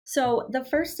So the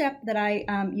first step that I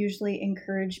usually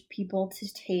encourage people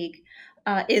to take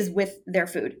is with their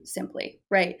food, simply,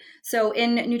 right? So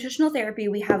in nutritional therapy,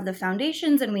 we have the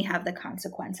foundations and we have the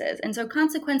consequences. And so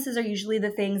consequences are usually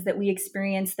the things that we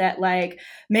experience that like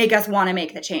make us want to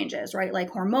make the changes, right?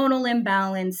 Like hormonal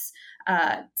imbalance,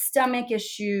 stomach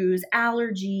issues,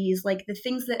 allergies, like the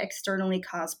things that externally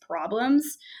cause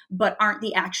problems, but aren't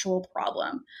the actual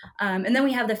problem. And then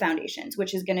we have the foundations,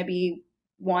 which is going to be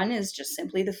one is just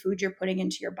simply the food you're putting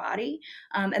into your body.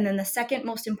 And then the second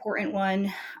most important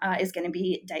one is going to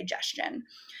be digestion.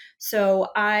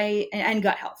 And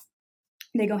gut health.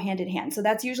 They go hand in hand. So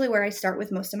that's usually where I start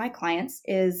with most of my clients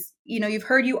is, you've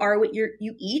heard you are what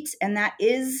you eat, and that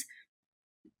is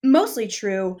mostly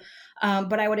true.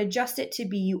 But I would adjust it to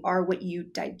be you are what you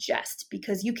digest,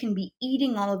 because you can be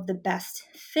eating all of the best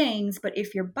things, but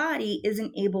if your body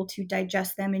isn't able to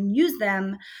digest them and use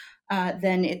them,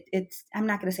 then it's I'm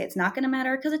not going to say it's not going to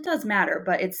matter, because it does matter,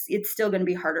 but it's still going to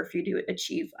be harder for you to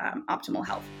achieve optimal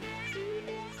health.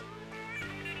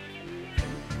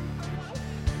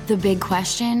 The big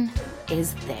question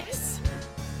is this.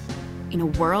 In a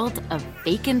world of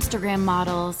fake Instagram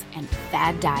models and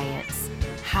fad diets,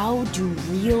 how do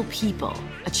real people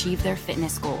achieve their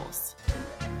fitness goals?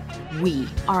 We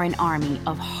are an army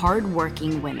of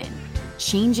hardworking women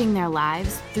changing their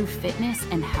lives through fitness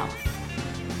and health.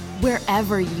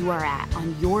 Wherever you are at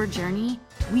on your journey,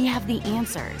 we have the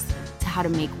answers to how to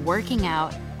make working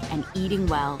out and eating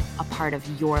well a part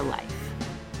of your life.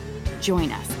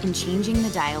 Join us in changing the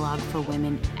dialogue for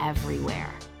women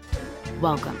everywhere.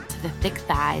 Welcome to the Thick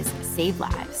Thighs Save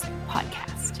Lives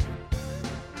podcast.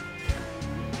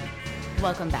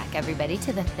 Welcome back, everybody,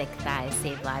 to the Thick Thighs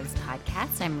Save Lives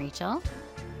podcast. I'm Rachel.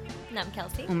 And I'm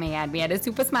Kelsey. Oh my God, we had a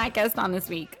super smart guest on this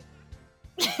week.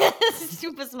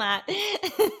 Super smart.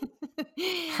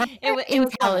 Her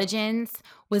intelligence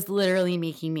was literally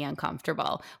making me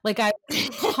uncomfortable. Like, I was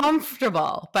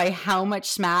comfortable by how much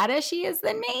smarter she is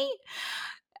than me.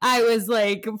 I was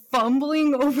like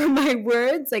fumbling over my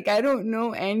words. Like, I don't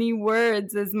know any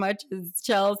words as much as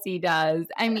Chelsea does.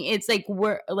 I mean, it's like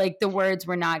the words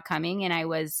were not coming, and I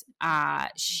was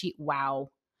wow,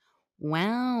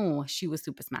 she was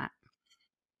super smart.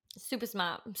 Super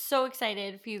smart. I'm so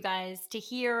excited for you guys to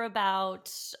hear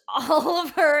about all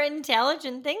of her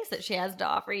intelligent things that she has to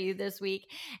offer you this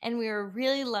week. And we were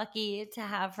really lucky to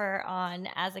have her on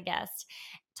as a guest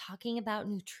talking about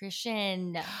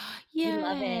nutrition. Yay. We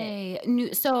love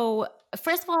it. So,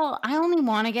 first of all, I only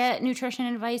want to get nutrition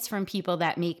advice from people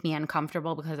that make me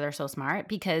uncomfortable because they're so smart,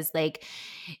 because like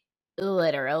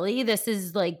literally this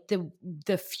is like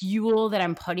the fuel that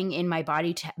I'm putting in my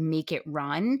body to make it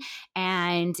run.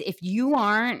 And if you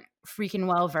aren't freaking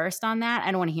well versed on that,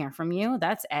 I don't want to hear from you.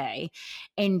 That's A.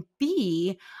 And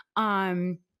B,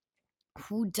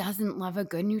 who doesn't love a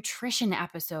good nutrition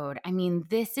episode? I mean,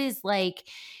 this is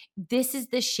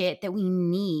the shit that we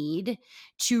need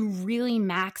to really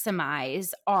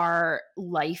maximize our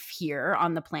life here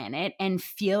on the planet and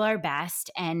feel our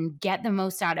best and get the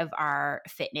most out of our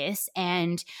fitness.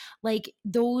 And like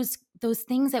those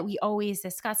things that we always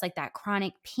discuss, like that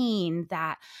chronic pain,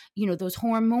 that, those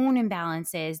hormone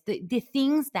imbalances, the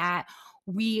things that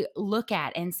we look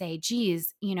at and say,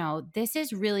 geez, this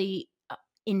is really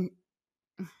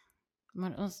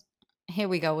what else? Here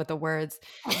we go with the words.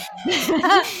 This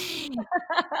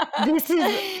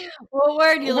is what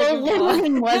word you looking for?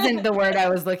 Limiting wasn't the word I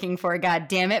was looking for. God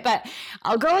damn it! But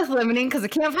I'll go with limiting because I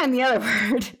can't find the other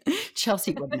word.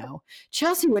 Chelsea would know.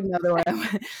 Chelsea would know the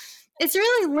word. It's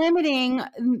really limiting.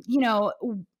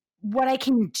 What I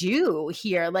can do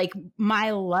here, like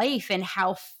my life and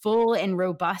how full and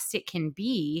robust it can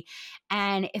be.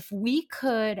 And if we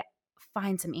could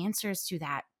find some answers to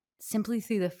that simply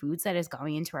through the foods that is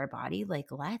going into our body, like,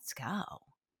 let's go,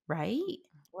 right?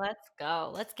 Let's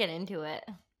go. Let's get into it.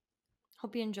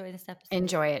 Hope you enjoy this episode.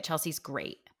 Enjoy it. Chelsea's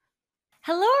great.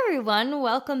 Hello, everyone.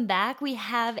 Welcome back. We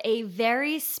have a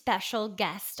very special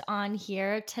guest on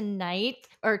here tonight,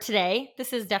 or today.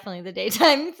 This is definitely the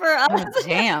daytime for us. Oh,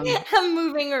 damn. I'm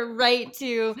moving right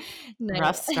to night.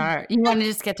 Rough start. You want to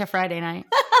just get to Friday night?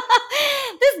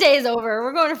 This day is over.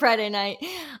 We're going to Friday night.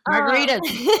 Margaritas.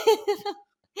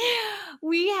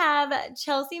 We have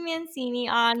Chelsea Mancini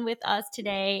on with us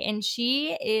today, and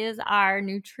she is our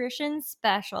nutrition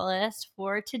specialist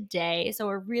for today. So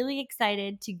we're really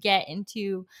excited to get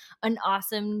into an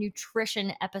awesome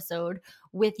nutrition episode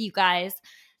with you guys.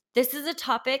 This is a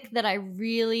topic that I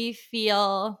really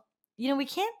feel, we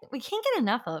can't get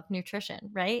enough of nutrition,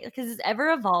 right? Because it's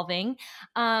ever evolving.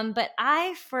 But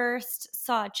I first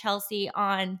saw Chelsea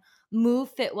on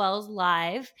Move Fitwell's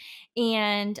live,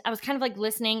 and I was kind of like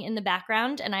listening in the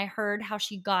background, and I heard how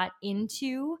she got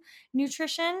into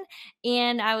nutrition,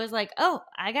 and I was like, oh,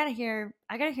 I gotta hear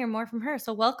more from her.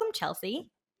 So welcome, Chelsea.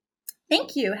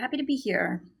 Thank you. Happy to be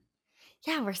here.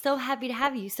 Yeah, we're so happy to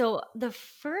have you. So, the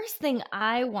first thing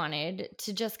I wanted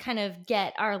to just kind of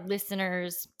get our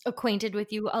listeners acquainted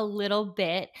with you a little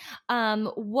bit.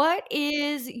 What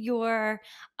is your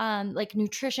like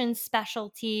nutrition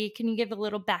specialty? Can you give a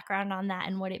little background on that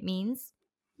and what it means?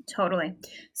 Totally.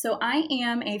 So I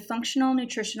am a functional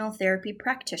nutritional therapy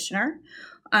practitioner.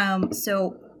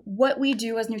 So what we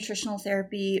do as nutritional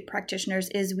therapy practitioners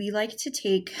is we like to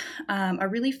take a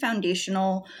really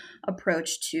foundational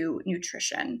approach to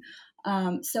nutrition.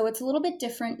 So it's a little bit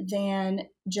different than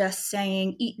just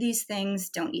saying, eat these things,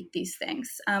 don't eat these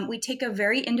things. We take a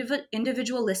very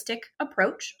individualistic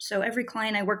approach. So every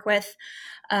client I work with,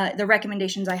 the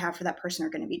recommendations I have for that person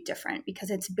are going to be different because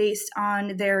it's based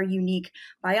on their unique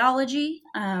biology.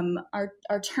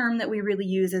 Our term that we really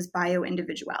use is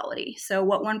bioindividuality. So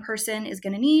what one person is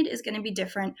going to need is going to be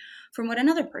different from what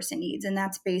another person needs, and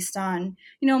that's based on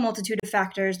a multitude of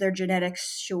factors: their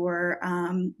genetics, sure,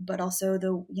 but also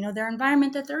their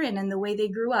environment that they're in and the way they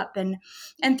grew up and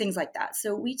things like that.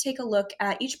 So we take a look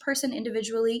at each person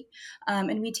individually,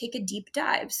 and we take a deep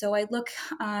dive. So I look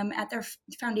at their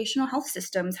foundational health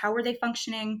systems. How are they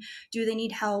functioning? Do they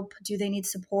need help? Do they need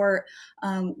support?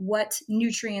 What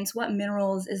nutrients, what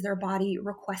minerals is their body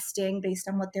requesting based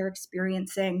on what they're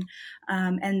experiencing?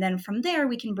 And then from there,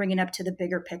 we can bring it up to the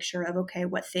bigger picture of, okay,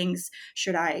 what things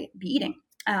should I be eating?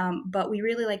 But we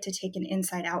really like to take an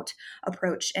inside out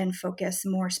approach and focus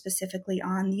more specifically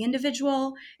on the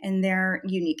individual and their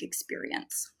unique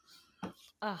experience.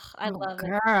 Oh, I love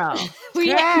girl, it.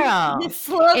 Girl,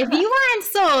 if you weren't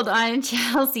sold on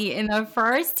Chelsea in the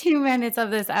first 2 minutes of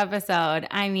this episode,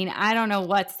 I mean, I don't know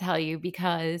what to tell you,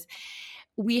 because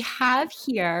we have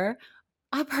here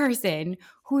a person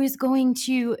who is going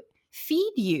to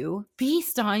feed you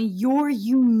based on your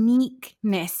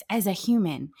uniqueness as a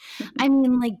human. I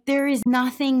mean, like, there is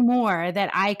nothing more that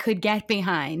I could get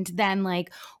behind than,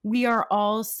 like, we are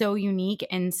all so unique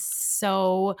and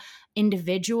so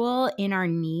individual in our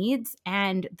needs,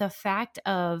 and the fact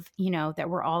of, that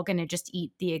we're all going to just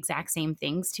eat the exact same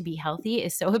things to be healthy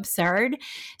is so absurd.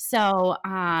 So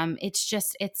it's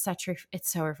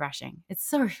so refreshing. It's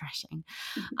so refreshing.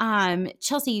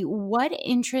 Chelsea, what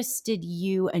interested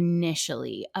you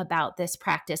initially about this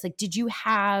practice? Like, did you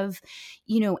have,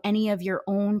 any of your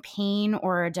own pain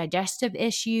or digestive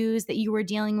issues that you were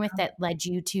dealing with that led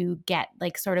you to get,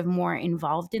 like, sort of more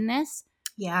involved in this?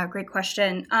 Yeah, great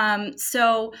question.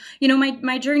 So,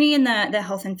 my journey in the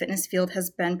health and fitness field has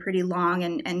been pretty long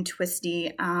and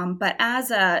twisty. But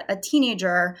as a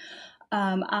teenager,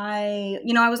 I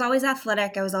was always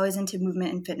athletic. I was always into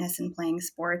movement and fitness and playing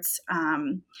sports.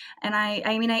 And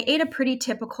I ate a pretty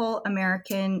typical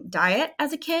American diet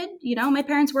as a kid. My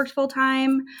parents worked full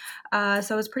time.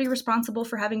 So I was pretty responsible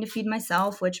for having to feed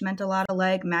myself, which meant a lot of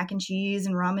like mac and cheese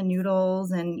and ramen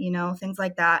noodles and, things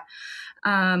like that.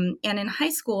 And in high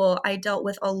school, I dealt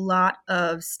with a lot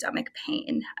of stomach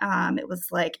pain. It was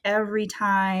like every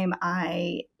time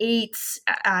I ate,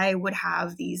 I would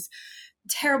have these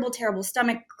terrible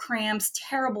stomach cramps,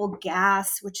 terrible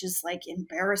gas, which is like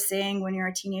embarrassing when you're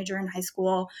a teenager in high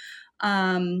school.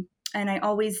 And I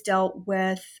always dealt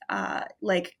with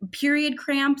like period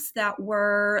cramps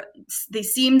they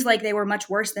seemed like they were much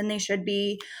worse than they should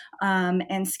be,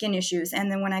 and skin issues. And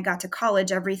then when I got to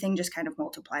college, everything just kind of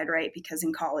multiplied, right? Because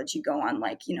in college you go on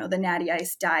like, the Natty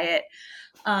Ice diet.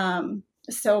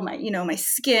 So my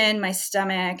skin, my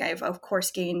stomach, I've of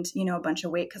course gained, a bunch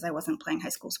of weight because I wasn't playing high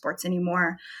school sports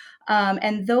anymore.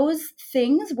 And those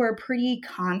things were pretty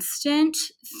constant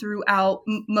throughout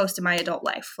most of my adult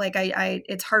life. Like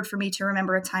it's hard for me to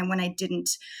remember a time when I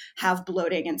didn't have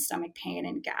bloating and stomach pain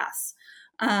and gas.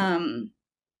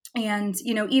 And,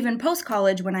 even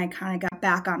post-college, when I kind of got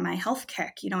back on my health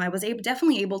kick, I was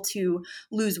definitely able to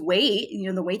lose weight,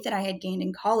 the weight that I had gained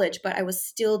in college, but I was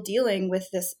still dealing with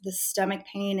this stomach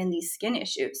pain and these skin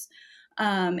issues.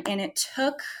 And it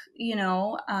took,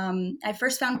 I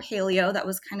first found paleo. That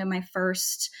was kind of my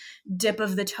first dip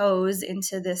of the toes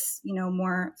into this,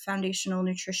 more foundational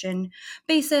nutrition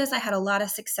basis. I had a lot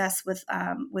of success with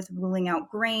ruling out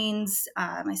grains.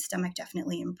 My stomach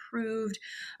definitely improved,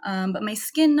 but my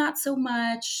skin not so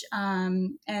much.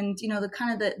 And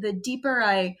the deeper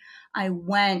I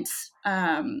went,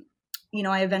 I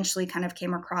eventually kind of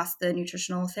came across the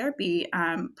nutritional therapy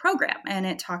program, and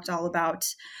it talked all about,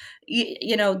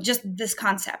 just this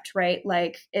concept, right?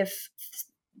 Like if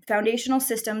foundational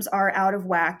systems are out of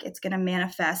whack, it's going to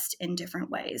manifest in different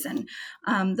ways. And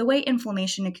the way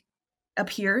inflammation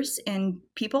appears in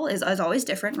people is always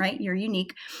different, right? You're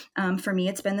unique. For me,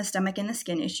 it's been the stomach and the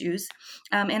skin issues.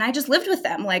 And I just lived with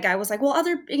them. Like, I was like, well,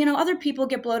 other people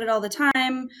get bloated all the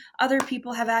time. Other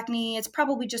people have acne. It's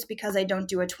probably just because I don't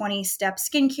do a 20-step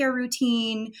skincare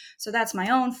routine. So that's my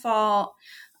own fault.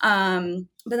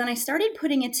 But then I started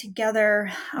putting it together,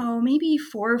 maybe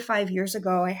 4 or 5 years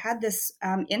ago. I had this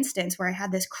instance where I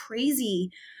had this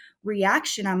crazy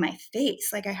reaction on my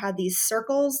face. Like, I had these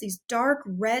circles, these dark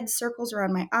red circles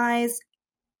around my eyes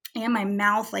and my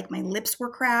mouth, like my lips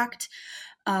were cracked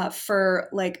for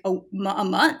like a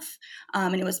month.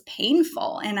 And it was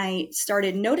painful. And I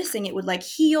started noticing it would like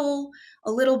heal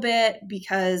a little bit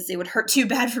because it would hurt too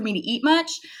bad for me to eat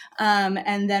much.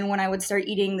 And then when I would start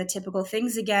eating the typical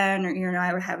things again, or,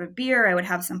 I would have a beer, I would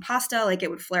have some pasta, like it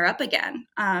would flare up again.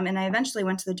 And I eventually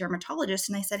went to the dermatologist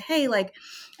and I said, hey, like,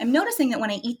 I'm noticing that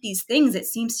when I eat these things, it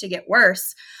seems to get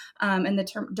worse. And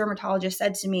the dermatologist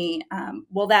said to me,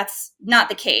 well, that's not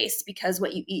the case because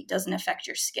what you eat doesn't affect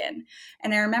your skin.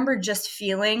 And I remember just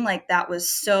feeling like that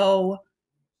was so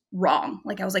wrong.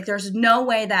 Like, I was like, there's no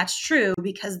way that's true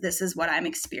because this is what I'm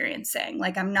experiencing.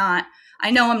 Like, I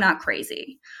know I'm not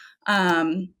crazy.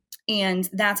 And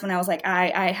that's when I was like,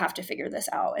 I have to figure this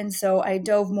out. And so I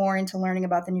dove more into learning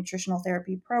about the nutritional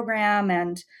therapy program.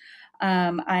 And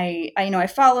I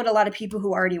followed a lot of people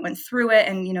who already went through it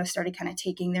and, started kind of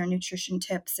taking their nutrition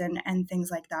tips and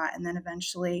things like that. And then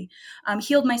eventually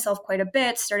healed myself quite a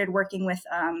bit, started working with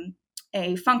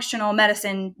a functional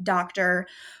medicine doctor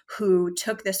who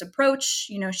took this approach.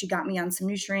 She got me on some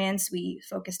nutrients. We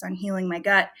focused on healing my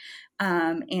gut,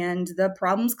 and the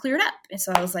problems cleared up. And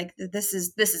so I was like, this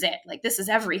is it. Like, this is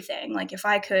everything. Like, if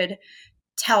I could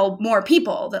tell more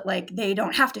people that like they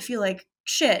don't have to feel like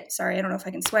shit. Sorry, I don't know if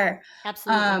I can swear.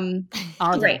 Absolutely.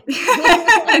 Great.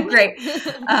 Great.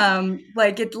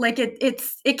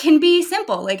 It can be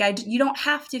simple. Like, you don't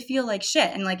have to feel like shit.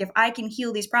 And like, if I can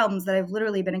heal these problems that I've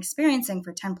literally been experiencing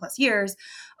for 10 plus years,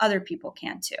 other people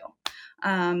can too.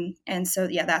 And so,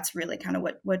 yeah, that's really kind of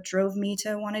what drove me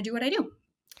to want to do what I do.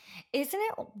 Isn't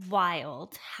it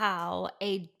wild how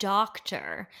a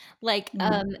doctor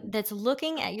that's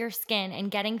looking at your skin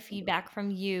and getting feedback from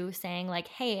you saying like,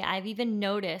 hey, I've even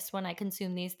noticed when I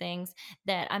consume these things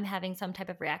that I'm having some type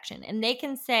of reaction, and they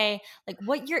can say like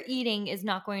what you're eating is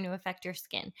not going to affect your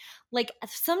skin. Like,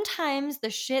 sometimes the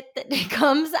shit that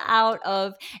comes out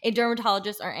of a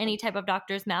dermatologist or any type of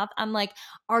doctor's mouth, I'm like,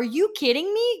 are you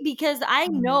kidding me? Because I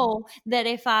know that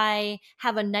if I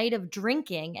have a night of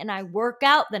drinking and I work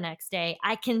out the next day,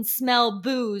 I can smell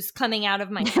booze coming out of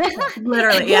my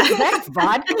literally, yeah. That's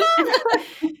vodka.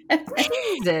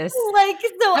 Jesus. Like,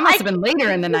 so that must have been later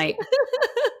in the night.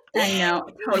 I know,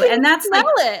 totally. And that's smell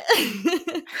like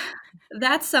it.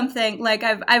 That's something like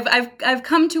I've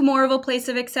come to more of a place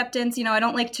of acceptance. I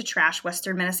don't like to trash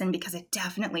Western medicine because it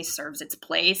definitely serves its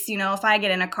place. If I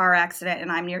get in a car accident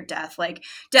and I'm near death, like,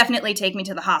 definitely take me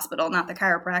to the hospital, not the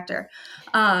chiropractor.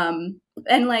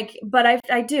 And like, but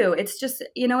I do, it's just,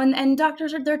 and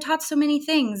doctors they're taught so many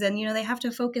things and, they have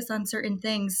to focus on certain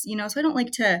things, so I don't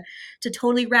like to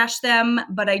totally rash them,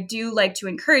 but I do like to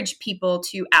encourage people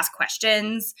to ask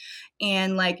questions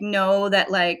and like, know that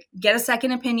like, get a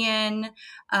second opinion,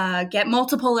 get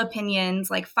multiple opinions,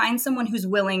 like find someone who's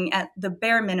willing at the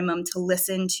bare minimum to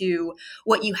listen to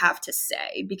what you have to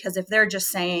say. Because if they're just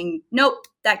saying, nope,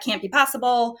 that can't be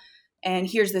possible, and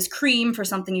here's this cream for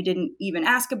something you didn't even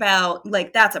ask about,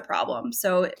 like, that's a problem.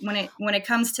 So when it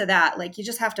comes to that, like, you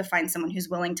just have to find someone who's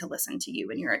willing to listen to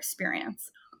you and your experience.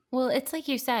 Well, it's like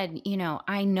you said,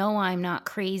 I know I'm not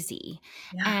crazy.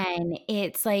 Yeah. And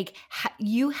it's like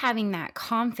you having that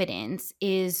confidence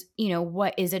is,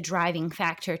 what is a driving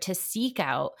factor to seek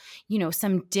out,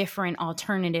 some different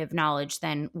alternative knowledge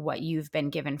than what you've been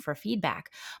given for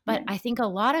feedback. But I think a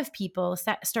lot of people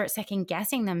start second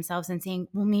guessing themselves and saying,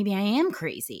 well, maybe I am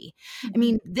crazy. I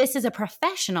mean, this is a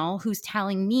professional who's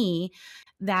telling me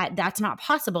that that's not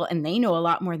possible, and they know a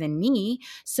lot more than me.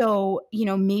 So,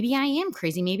 maybe I am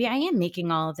crazy. Maybe I am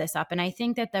making all of this up. And I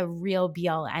think that the real be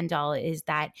all end all is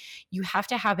that you have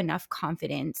to have enough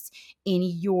confidence in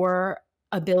your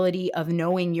ability of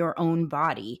knowing your own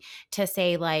body to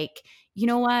say like, you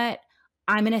know what?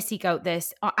 I'm going to seek out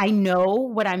this. I know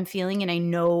what I'm feeling and I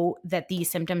know that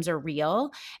these symptoms are real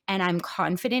and I'm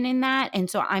confident in that. And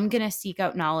so I'm going to seek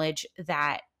out knowledge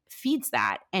that feeds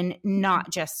that and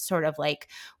not just sort of like,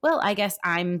 well, I guess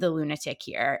I'm the lunatic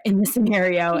here in the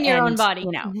scenario. In your own body.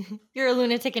 You know, You're a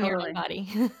lunatic in your own body.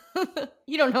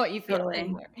 You don't know what you feel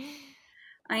anymore.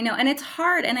 I know. And it's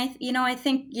hard. And I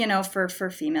think, for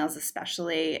females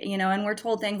especially, and we're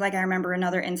told things like, I remember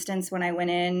another instance when I went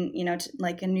in, to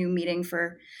like a new meeting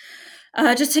for,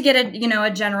 just to get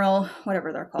a general,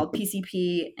 whatever they're called,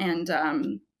 PCP. And,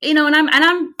 and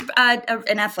I'm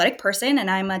an athletic person,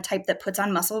 and I'm a type that puts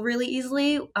on muscle really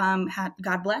easily.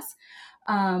 God bless.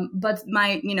 But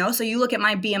so you look at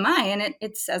my BMI and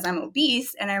it says I'm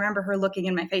obese. And I remember her looking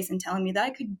in my face and telling me that I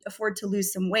could afford to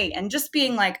lose some weight, and just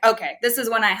being like, okay, this is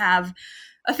when I have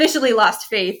officially lost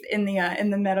faith in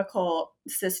the medical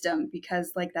system,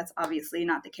 because like, that's obviously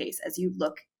not the case as you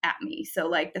look at me. So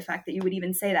like, the fact that you would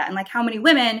even say that, and like how many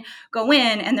women go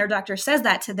in and their doctor says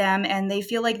that to them and they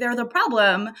feel like they're the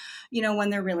problem, when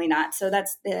they're really not. So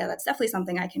that's definitely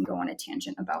something I can go on a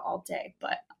tangent about all day,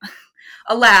 but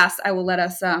alas, I will let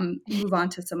us move on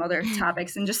to some other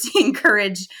topics and just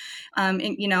encourage,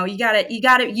 you got it.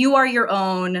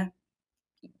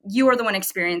 You are the one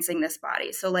experiencing this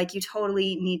body. So like, you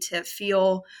totally need to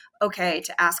feel okay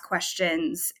to ask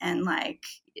questions and like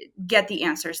get the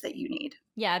answers that you need.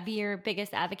 Yeah, be your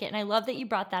biggest advocate. And I love that you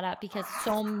brought that up, because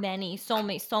so many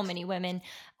women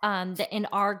that in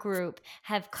our group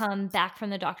have come back from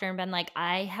the doctor and been like,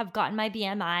 I have gotten my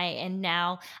BMI and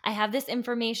now I have this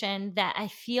information that I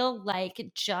feel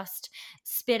like just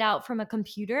spit out from a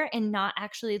computer, and not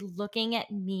actually looking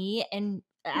at me and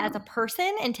as a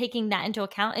person and taking that into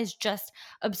account is just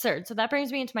absurd. So that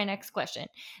brings me into my next question,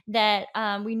 that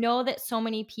we know that so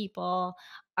many people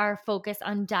are focused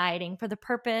on dieting for the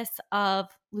purpose of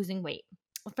losing weight,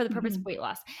 for the purpose of weight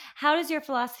loss. How does your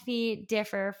philosophy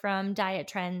differ from diet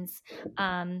trends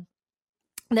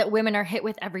that women are hit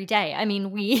with every day? I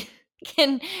mean, we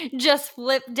can just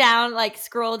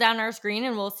scroll down our screen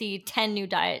and we'll see 10 new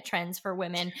diet trends for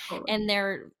women, and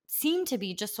they're seem to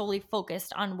be just solely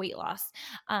focused on weight loss.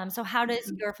 So how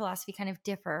does your philosophy kind of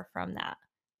differ from that?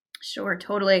 Sure,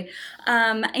 totally.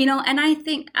 And I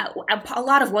think a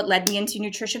lot of what led me into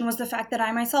nutrition was the fact that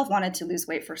I myself wanted to lose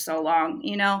weight for so long,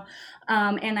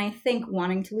 and I think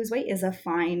wanting to lose weight is a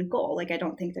fine goal. Like, I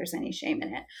don't think there's any shame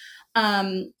in it.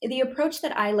 The approach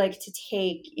that I like to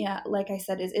take, like I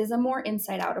said, is a more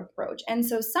inside out approach. And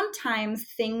so sometimes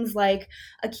things like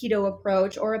a keto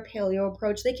approach or a paleo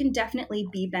approach, they can definitely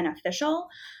be beneficial.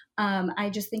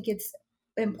 I just think it's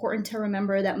important to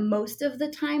remember that most of the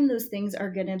time those things are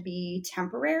going to be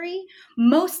temporary.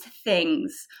 Most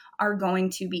things are going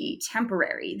to be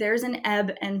temporary. There's an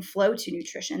ebb and flow to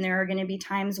nutrition. There are going to be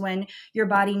times when your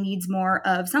body needs more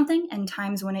of something and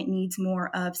times when it needs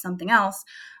more of something else.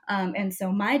 And so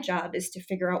my job is to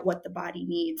figure out what the body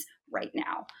needs right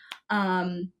now.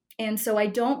 And so I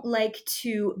don't like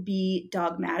to be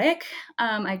dogmatic.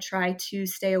 I try to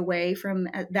stay away from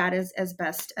that as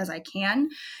best as I can.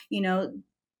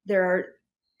 There are,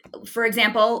 for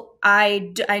example,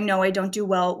 I know I don't do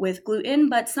well with gluten,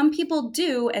 but some people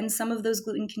do, and some of those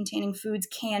gluten-containing foods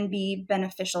can be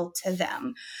beneficial to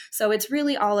them. So it's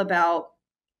really all about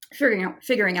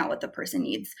figuring out what the person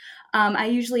needs. I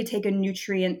usually take a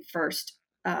nutrient first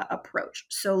approach.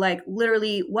 So like,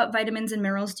 literally, what vitamins and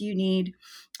minerals do you need?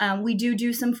 We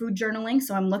do some food journaling.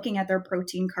 So I'm looking at their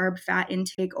protein, carb, fat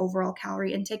intake, overall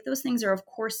calorie intake. Those things are, of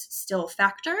course, still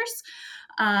factors,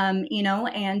 and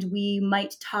we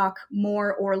might talk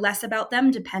more or less about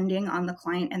them depending on the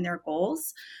client and their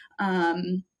goals.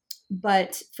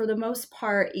 But for the most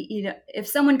part, if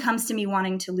someone comes to me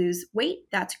wanting to lose weight,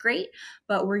 that's great.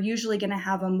 But we're usually going to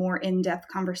have a more in-depth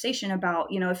conversation about,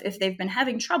 if they've been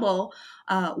having trouble,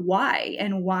 why,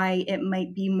 and why it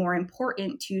might be more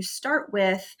important to start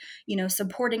with,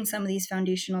 supporting some of these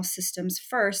foundational systems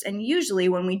first. And usually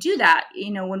when we do that,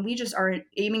 when we just are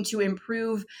aiming to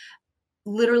improve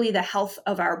literally the health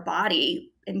of our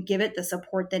body and give it the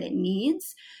support that it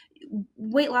needs,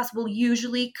 weight loss will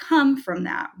usually come from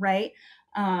that, right?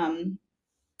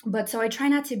 But so I try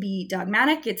not to be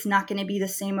dogmatic. It's not going to be the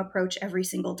same approach every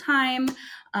single time.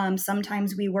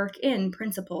 Sometimes we work in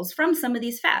principles from some of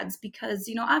these fads because,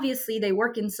 obviously they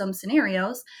work in some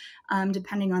scenarios,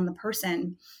 depending on the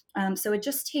person. So it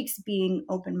just takes being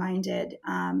open-minded,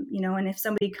 and if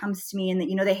somebody comes to me and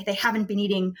they haven't been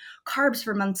eating carbs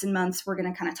for months and months, we're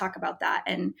going to kind of talk about that.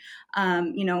 And,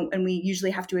 and we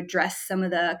usually have to address some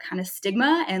of the kind of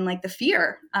stigma and like the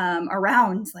fear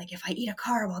around, like, if I eat a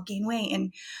carb, I'll gain weight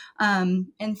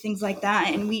and things like that.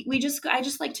 And I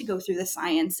just like to go through the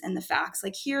science and the facts.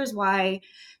 Like, here's why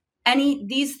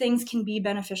these things can be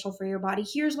beneficial for your body.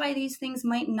 Here's why these things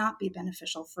might not be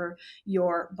beneficial for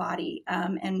your body,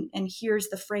 and here's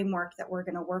the framework that we're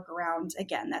going to work around.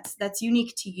 Again, that's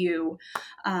unique to you,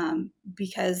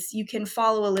 because you can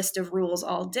follow a list of rules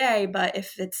all day, but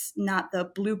if it's not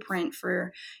the blueprint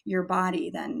for your body,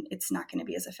 then it's not going to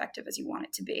be as effective as you want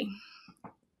it to be.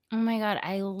 Oh my God,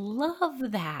 I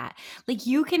love that. Like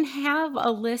you can have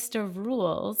a list of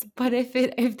rules, but if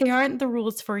they aren't the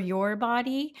rules for your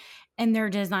body and they're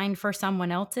designed for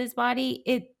someone else's body,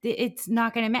 it's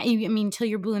not going to matter. I mean, until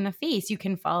you're blue in the face, you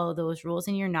can follow those rules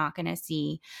and you're not going to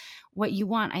see what you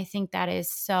want. I think that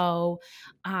is so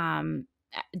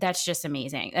that's just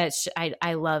amazing.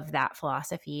 I love that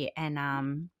philosophy, and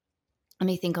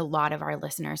I think a lot of our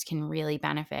listeners can really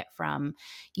benefit from,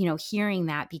 hearing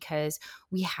that, because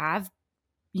we have,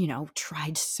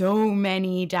 tried so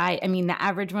many diet. I mean, the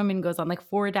average woman goes on like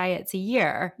 4 diets a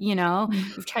year,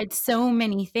 we've tried so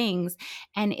many things,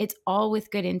 and it's all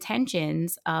with good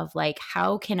intentions of like,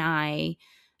 how can I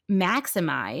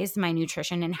maximize my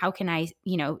nutrition, and how can I,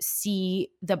 see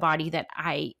the body that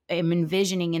I am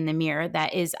envisioning in the mirror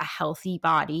that is a healthy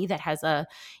body that has a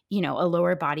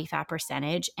lower body fat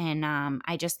percentage. And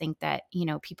I just think that,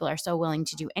 people are so willing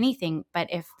to do anything. But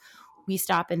if we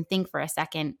stop and think for a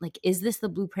second, like, is this the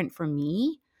blueprint for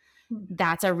me?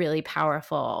 That's a really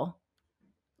powerful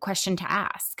question to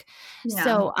ask. Yeah.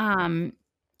 So,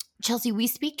 Chelsea, we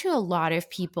speak to a lot of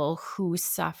people who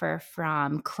suffer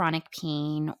from chronic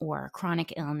pain or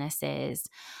chronic illnesses.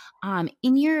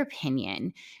 In your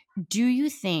opinion, do you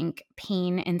think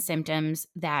pain and symptoms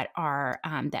that are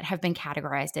that have been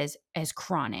categorized as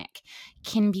chronic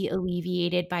can be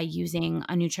alleviated by using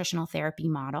a nutritional therapy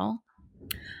model?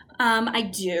 I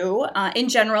do. In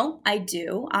general, I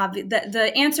do.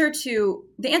 The answer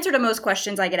to most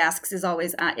questions I get asked is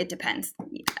always it depends.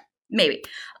 Maybe.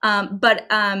 But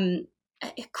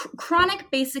chronic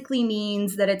basically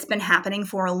means that it's been happening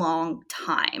for a long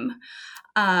time.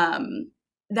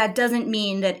 That doesn't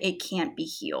mean that it can't be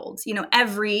healed.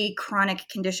 Every chronic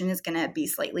condition is going to be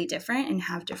slightly different and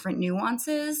have different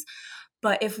nuances.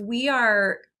 But if we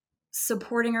are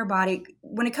supporting our body,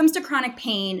 when it comes to chronic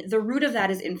pain, the root of that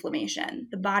is inflammation.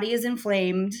 The body is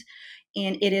inflamed,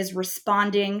 and it is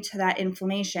responding to that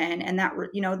inflammation, and that,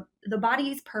 the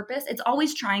body's purpose, it's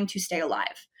always trying to stay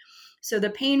alive. So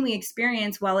the pain we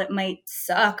experience, while it might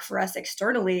suck for us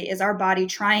externally, is our body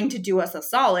trying to do us a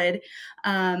solid,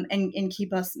 and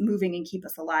keep us moving and keep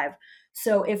us alive.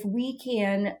 So if we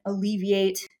can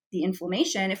alleviate the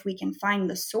inflammation, if we can find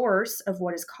the source of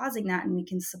what is causing that and we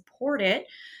can support it,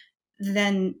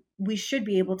 then we should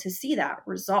be able to see that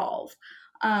resolve.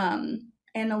 And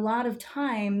a lot of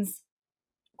times,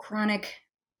 chronic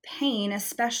pain,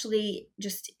 especially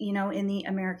just, in the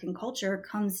American culture,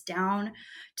 comes down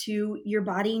to your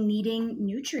body needing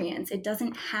nutrients. It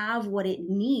doesn't have what it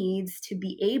needs to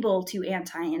be able to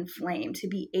anti-inflame, to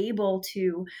be able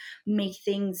to make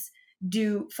things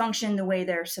function the way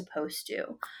they're supposed to,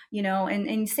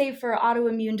 and say for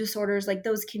autoimmune disorders, like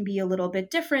those can be a little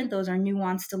bit different. Those are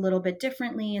nuanced a little bit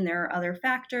differently, and there are other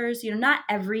factors. Not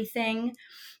everything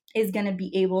is going to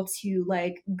be able to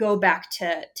like go back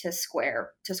to square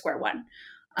one.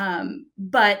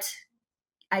 But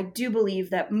I do believe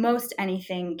that most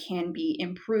anything can be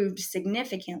improved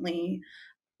significantly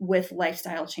with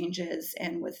lifestyle changes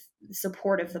and with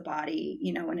support of the body,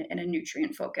 in a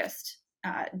nutrient focused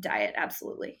diet.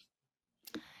 Absolutely.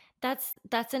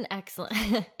 That's an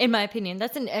excellent, in my opinion,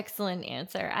 that's an excellent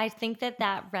answer. I think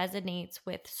that resonates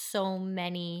with so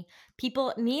many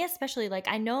people, me especially. Like,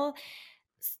 I know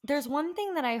there's one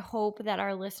thing that I hope that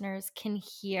our listeners can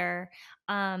hear.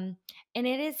 And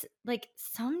it is like,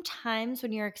 sometimes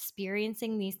when you're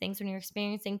experiencing these things, when you're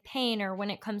experiencing pain, or when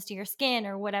it comes to your skin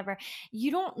or whatever,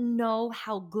 you don't know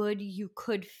how good you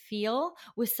could feel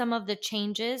with some of the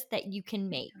changes that you can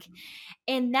make.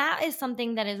 And that is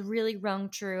something that is really rung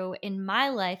true in my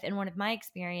life and one of my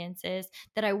experiences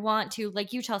that I want to,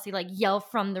 like you, Chelsea, like yell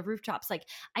from the rooftops. Like,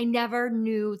 I never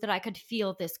knew that I could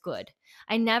feel this good.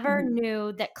 I never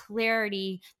knew that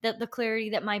the clarity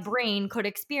that my brain could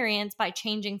experience by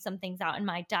changing some things out in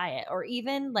my diet, or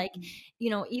even like,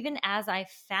 even as I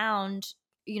found,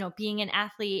 being an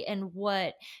athlete and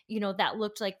what, that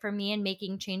looked like for me, and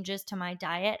making changes to my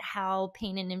diet, how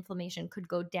pain and inflammation could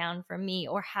go down for me,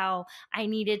 or how I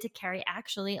needed to carry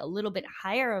actually a little bit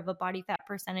higher of a body fat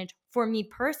percentage for me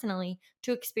personally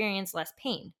to experience less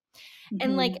pain.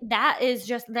 And like, that is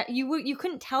just that you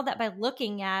couldn't tell that by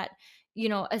looking at,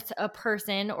 a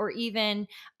person, or even,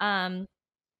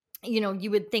 you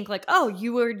would think like, oh,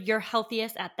 you were your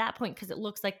healthiest at that point because it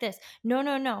looks like this.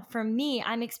 No. For me,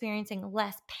 I'm experiencing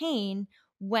less pain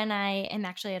when I am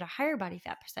actually at a higher body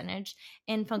fat percentage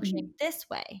and functioning Mhm. this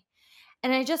way?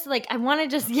 And I just I want to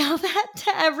just yell that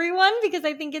to everyone because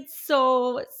I think it's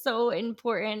so, so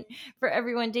important for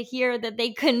everyone to hear that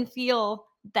they can feel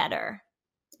better.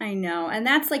 I know. And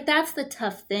that's the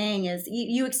tough thing is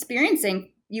you experience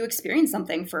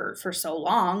something for so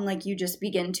long, like you just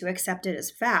begin to accept it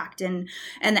as fact, and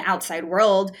the outside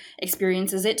world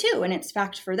experiences it too, and it's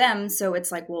fact for them. So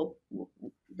it's like, well,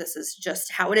 this is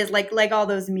just how it is. Like all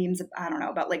those memes, I don't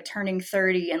know, about like turning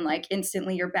 30 and like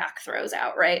instantly your back throws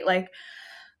out, right? Like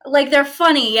they're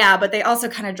funny, yeah, but they also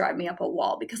kind of drive me up a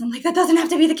wall because I'm like, that doesn't have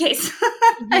to be the case.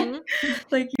 Mhm.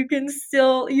 Like you can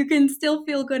still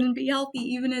feel good and be healthy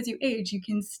even as you age. You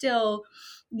can still,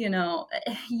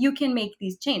 you can make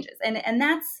these changes. And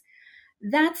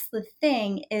that's the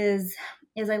thing is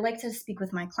I like to speak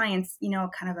with my clients,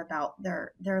 kind of about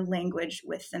their language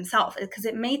with themselves, because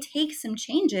it may take some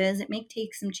changes. It may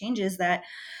take some changes that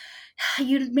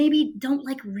you maybe don't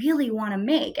like really want to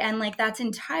make, and like that's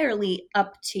entirely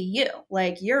up to you.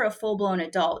 Like you're a full-blown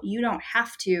adult, you don't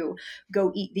have to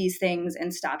go eat these things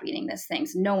and stop eating these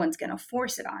things. No one's going to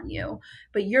force it on you,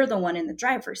 but you're the one in the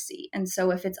driver's seat. And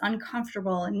so if it's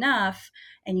uncomfortable enough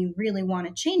and you really want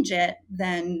to change it,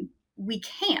 then we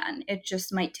can. It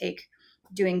just might take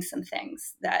doing some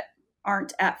things that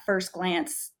aren't at first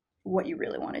glance what you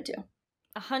really want to do.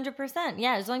 100%.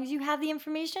 Yeah. As long as you have the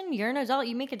information, you're an adult,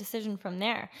 you make a decision from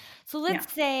there. So Yeah.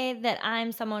 let's say that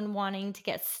I'm someone wanting to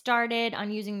get started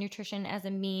on using nutrition as a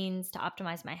means to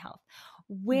optimize my health.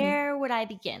 Mhm. Where would I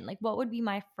begin? Like, what would be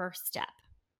my first step?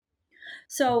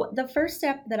 So the first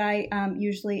step that I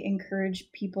usually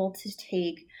encourage people to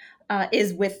take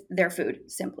is with their food,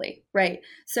 simply, right?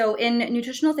 So in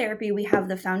nutritional therapy, we have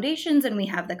the foundations and we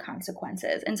have the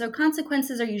consequences. And so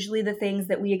consequences are usually the things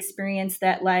that we experience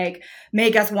that like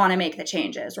make us want to make the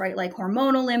changes, right? Like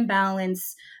hormonal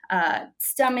imbalance,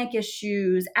 stomach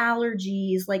issues,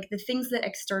 allergies, like the things that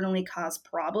externally cause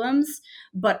problems,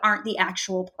 but aren't the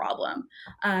actual problem.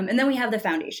 And then we have the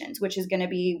foundations, which is going to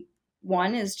be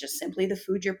one is just simply the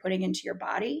food you're putting into your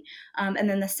body. And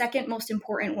then the second most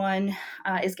important one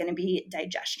is going to be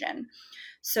digestion.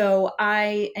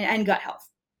 And gut health.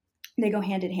 They go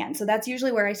hand in hand. So that's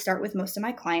usually where I start with most of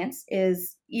my clients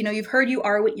is, you've heard you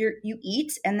are what you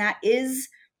eat, and that is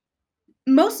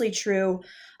mostly true.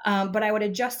 But I would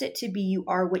adjust it to be you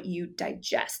are what you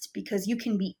digest, because you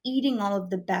can be eating all of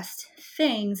the best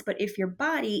things, but if your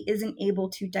body isn't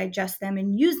able to digest them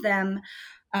and use them,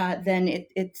 then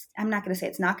it's I'm not going to say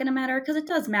it's not going to matter, because it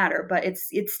does matter, but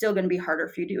it's still going to be harder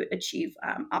for you to achieve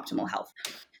optimal health.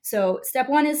 So step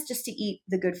one is just to eat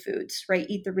the good foods, right?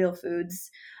 Eat the real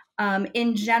foods.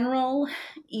 In general,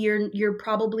 you're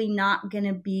probably not going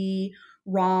to be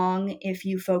wrong if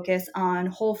you focus on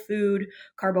whole food,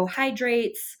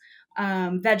 carbohydrates,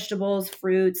 vegetables,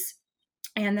 fruits,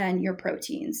 and then your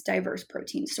proteins, diverse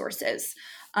protein sources.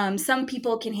 Some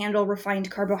people can handle refined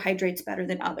carbohydrates better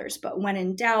than others, but when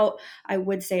in doubt, I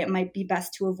would say it might be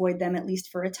best to avoid them at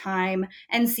least for a time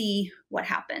and see what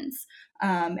happens.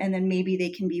 And then maybe they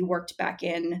can be worked back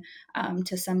in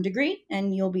to some degree,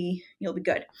 and you'll be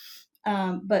good.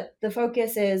 But the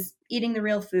focus is eating the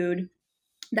real food.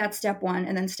 That's step one.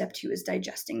 And then step two is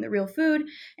digesting the real food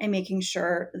and making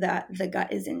sure that the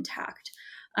gut is intact.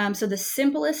 So the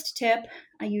simplest tip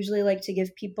I usually like to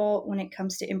give people when it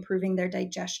comes to improving their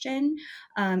digestion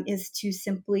is to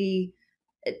simply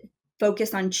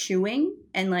focus on chewing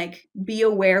and like be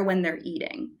aware when they're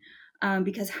eating.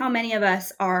 Because how many of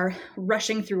us are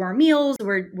rushing through our meals?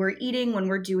 We're eating when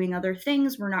we're doing other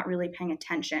things. We're not really paying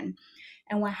attention.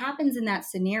 And what happens in that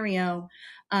scenario,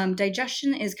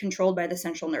 digestion is controlled by the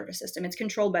central nervous system. It's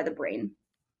controlled by the brain.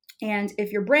 And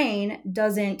if your brain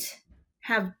doesn't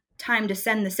have time to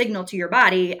send the signal to your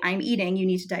body, I'm eating, you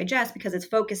need to digest, because it's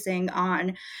focusing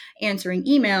on answering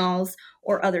emails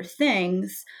or other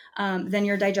things, then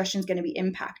your digestion is going to be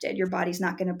impacted. Your body's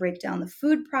not going to break down the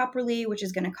food properly, which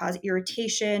is going to cause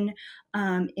irritation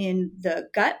in the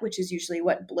gut, which is usually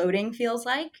what bloating feels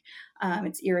like.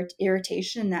 It's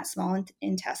irritation in that small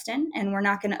intestine, and we're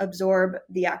not going to absorb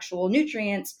the actual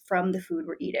nutrients from the food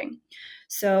we're eating.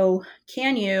 So,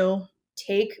 can you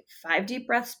take 5 deep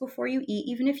breaths before you eat,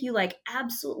 even if you like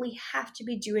absolutely have to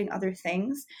be doing other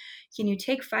things? Can you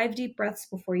take 5 deep breaths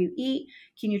before you eat?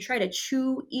 Can you try to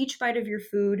chew each bite of your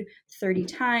food 30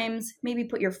 times? Maybe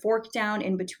put your fork down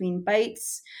in between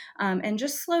bites, and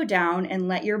just slow down and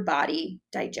let your body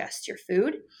digest your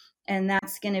food. And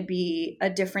that's going to be a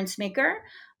difference maker.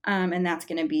 And that's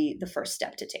going to be the first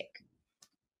step to take.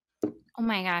 Oh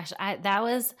my gosh, that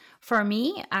was for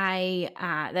me.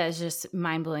 That was just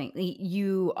mind blowing.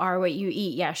 You are what you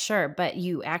eat, yeah, sure, but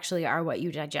you actually are what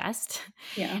you digest.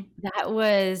 Yeah. That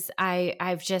was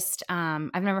I've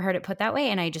never heard it put that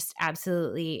way, and I just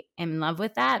absolutely am in love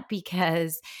with that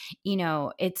because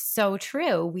it's so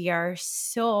true. We are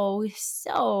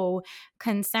so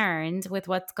concerned with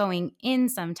what's going in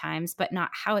sometimes, but not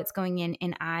how it's going in.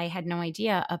 And I had no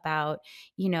idea about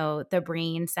the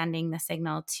brain sending the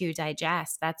signal to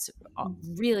digest. That's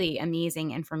really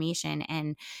amazing information.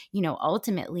 And,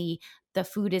 ultimately, the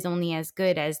food is only as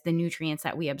good as the nutrients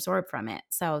that we absorb from it.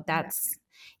 So that's,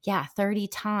 yeah, 30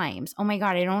 times. Oh my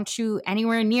God, I don't chew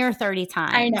anywhere near 30 I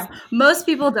times. know. Most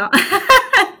people don't.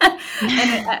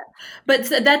 But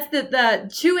so that's the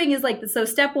chewing is like, so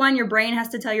step one, your brain has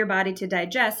to tell your body to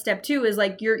digest. Step two is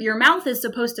like your mouth is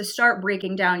supposed to start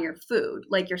breaking down your food,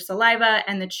 like your saliva,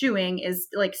 and the chewing is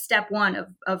like step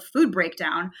one of food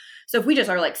breakdown. So if we just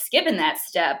are like skipping that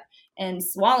step and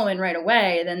swallowing right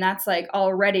away, then that's like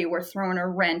already we're throwing a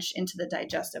wrench into the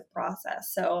digestive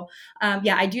process. So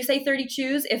yeah, I do say 30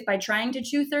 chews. If by trying to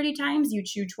chew 30 times, you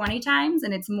chew 20 times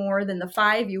and it's more than the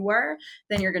 5 you were,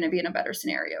 then you're going to be in a better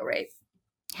scenario, right?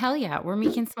 Hell yeah, we're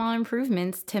making small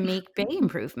improvements to make big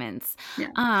improvements.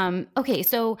 Yeah. Okay,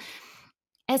 so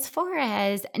as far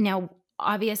as now,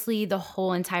 obviously the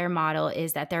whole entire model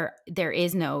is that there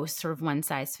is no sort of one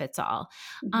size fits all.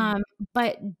 Mhm.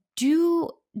 But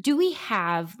do we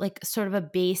have like sort of a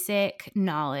basic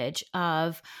knowledge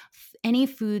of any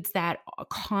foods that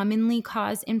commonly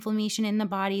cause inflammation in the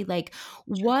body? Like,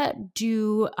 what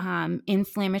do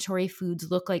inflammatory foods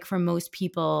look like for most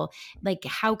people? Like,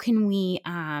 how can we,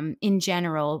 in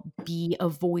general, be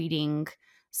avoiding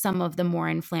some of the more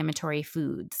inflammatory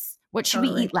foods? What should we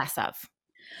Totally. eat less of?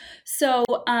 So,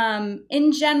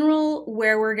 in general,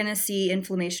 where we're going to see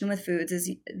inflammation with foods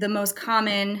is the most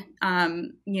common,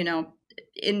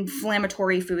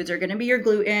 inflammatory foods are going to be your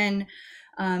gluten,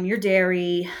 your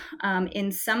dairy.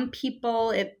 In some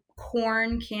people,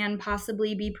 corn can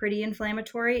possibly be pretty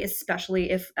inflammatory,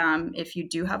 especially if you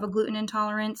do have a gluten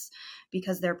intolerance,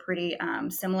 because they're pretty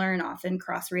similar and often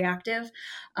cross-reactive.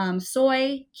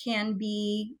 Soy can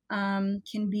be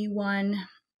one.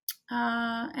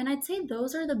 And I'd say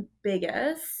those are the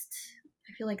biggest.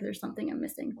 I feel like there's something I'm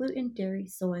missing: gluten, dairy,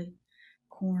 soy,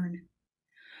 corn.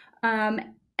 Um,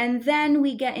 and then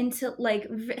we get into like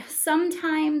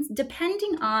sometimes,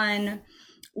 depending on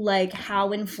like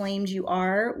how inflamed you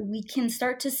are, we can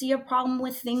start to see a problem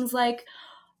with things like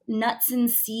nuts and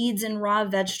seeds and raw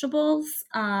vegetables.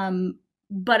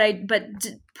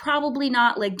 Probably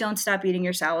not like, don't stop eating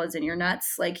your salads and your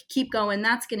nuts. Like, keep going.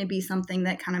 That's going to be something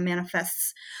that kind of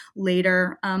manifests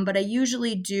later. But I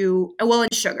usually do well in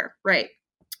sugar, right?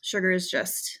 Sugar is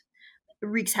just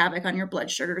wreaks havoc on your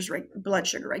blood sugar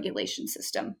regulation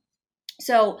system.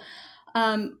 So,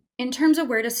 in terms of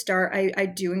where to start, I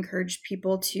do encourage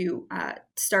people to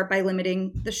start by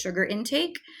limiting the sugar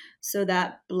intake so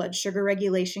that blood sugar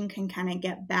regulation can kind of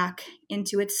get back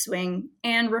into its swing,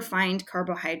 and refined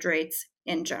carbohydrates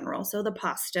in general. So the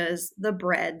pastas, the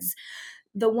breads,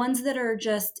 the ones that are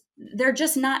they're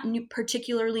just not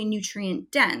particularly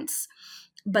nutrient dense,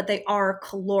 but they are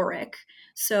caloric.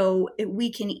 So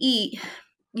we can eat,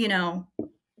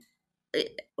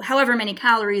 however many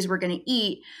calories we're going to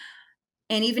eat.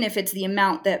 And even if it's the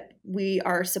amount that we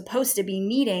are supposed to be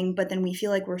needing, but then we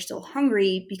feel like we're still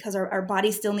hungry because our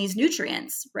body still needs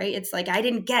nutrients, right? It's like, I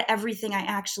didn't get everything I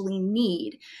actually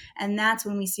need. And that's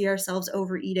when we see ourselves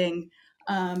overeating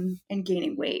and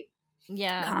gaining weight.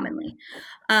 Yeah. Commonly.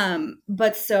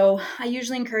 But so I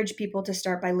usually encourage people to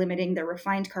start by limiting the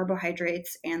refined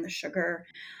carbohydrates and the sugar.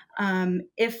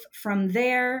 If from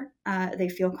there they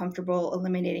feel comfortable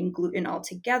eliminating gluten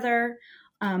altogether,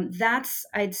 that's,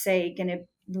 I'd say, going to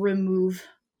remove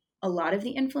a lot of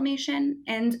the inflammation.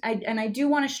 And I do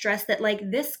want to stress that like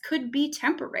this could be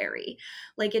temporary.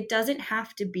 Like, it doesn't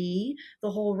have to be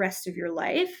the whole rest of your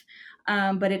life.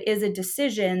 But it is a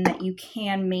decision that you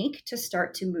can make to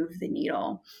start to move the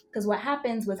needle. Because what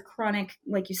happens with chronic,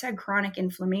 like you said, chronic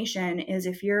inflammation is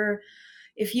if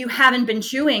you haven't been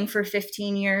chewing for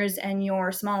 15 years and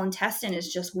your small intestine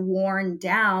is just worn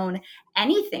down,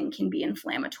 anything can be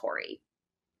inflammatory.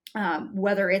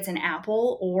 Whether it's an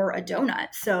apple or a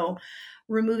donut. So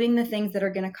removing the things that are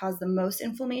going to cause the most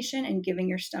inflammation and giving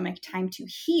your stomach time to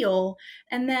heal.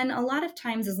 And then a lot of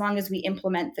times, as long as we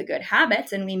implement the good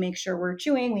habits and we make sure we're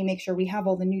chewing, we make sure we have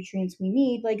all the nutrients we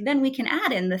need, like then we can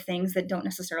add in the things that don't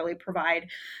necessarily provide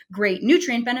great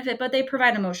nutrient benefit, but they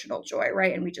provide emotional joy,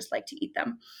 right? And we just like to eat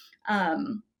them.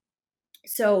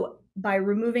 So by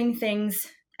removing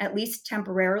things, at least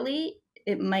temporarily,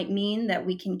 it might mean that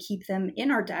we can keep them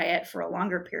in our diet for a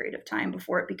longer period of time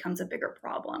before it becomes a bigger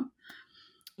problem.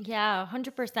 Yeah,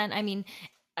 100%. I mean,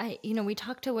 we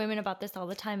talk to women about this all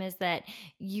the time, is that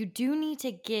you do need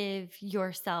to give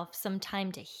yourself some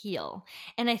time to heal.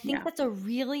 And I think Yeah. that's a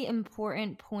really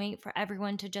important point for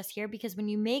everyone to just hear, because when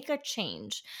you make a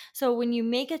change, so when you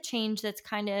make a change that's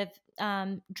kind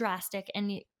of drastic,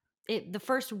 and the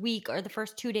first week or the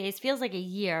first 2 days feels like a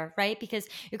year, right? Because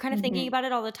you're kind of thinking Mm-hmm. about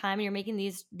it all the time, and you're making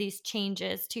these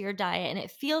changes to your diet, and it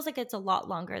feels like it's a lot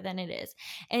longer than it is.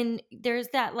 And there's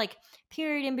that like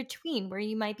period in between where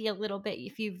you might be a little bit,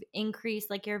 if you've increased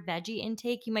like your veggie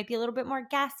intake, you might be a little bit more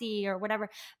gassy or whatever.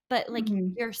 But like Mm-hmm.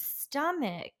 your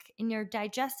stomach and your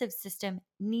digestive system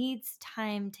needs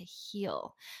time to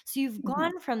heal. So you've Mm-hmm.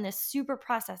 gone from this super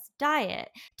processed diet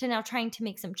to now trying to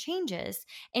make some changes,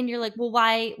 and you're like, well,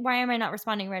 why am I not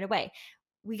responding right away?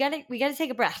 We gotta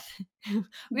take a breath. Mm-hmm.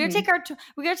 We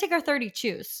gotta take our 30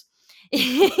 chews.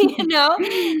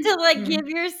 To like Mm-hmm. give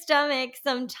your stomach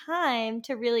some time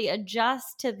to really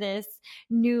adjust to this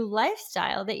new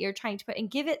lifestyle that you're trying to put,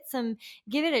 and give it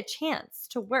a chance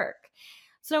to work.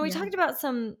 So now we Yeah. talked about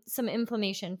some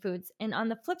inflammation foods, and on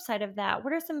the flip side of that,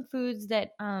 what are some foods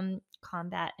that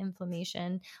combat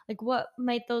inflammation? Like, what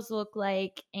might those look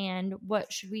like, and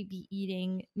what should we be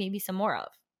eating maybe some more of?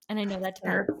 And I know that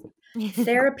depends.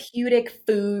 Therapeutic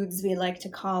foods, we like to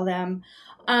call them.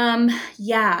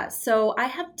 Yeah, so I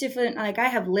have different, like I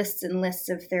have lists and lists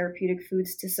of therapeutic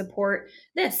foods to support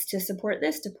this, to support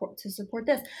this, to support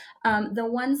this. The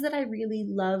ones that I really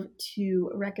love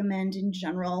to recommend in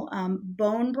general,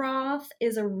 bone broth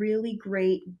is a really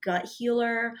great gut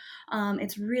healer.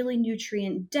 It's really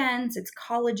nutrient dense, it's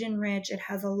collagen rich, it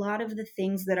has a lot of the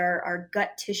things that our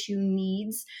gut tissue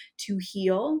needs to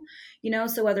heal.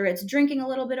 So whether it's drinking a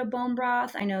little bit of bone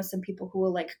broth, I know some people who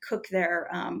will like cook their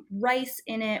rice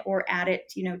in it or add it,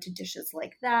 to dishes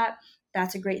like that.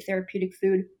 That's a great therapeutic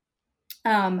food.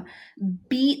 Um,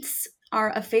 Beets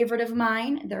are a favorite of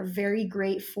mine. They're very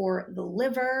great for the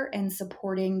liver and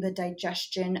supporting the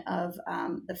digestion of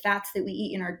the fats that we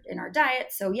eat in our diet.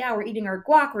 So yeah, we're eating our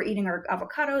guac, we're eating our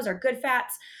avocados, our good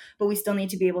fats, but we still need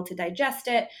to be able to digest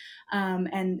it.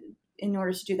 And in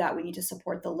order to do that, we need to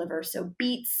support the liver. So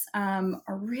beets are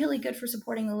really good for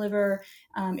supporting the liver.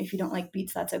 If you don't like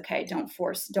beets, that's okay. Don't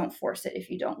force it if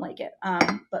you don't like it.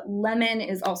 But lemon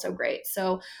is also great.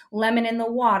 So lemon in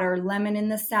the water, lemon in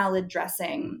the salad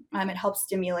dressing. It helps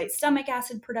stimulate stomach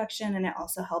acid production, and it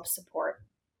also helps support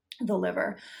the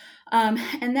liver.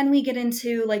 And then we get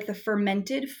into like the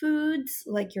fermented foods,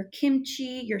 like your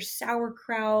kimchi, your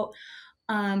sauerkraut.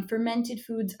 Fermented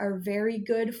foods are very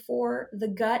good for the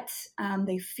gut.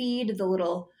 They feed the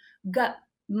little gut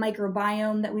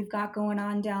microbiome that we've got going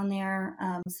on down there,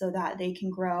 so that they can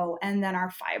grow. And then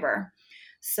our fiber.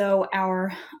 So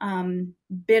our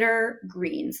bitter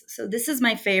greens. So this is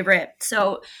my favorite.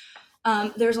 So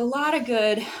there's a lot of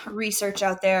good research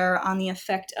out there on the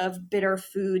effect of bitter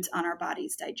foods on our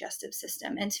body's digestive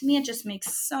system. And to me, it just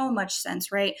makes so much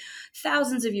sense, right?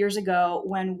 Thousands of years ago,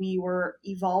 when we were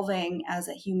evolving as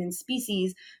a human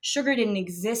species, sugar didn't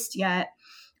exist yet.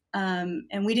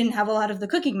 And we didn't have a lot of the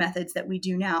cooking methods that we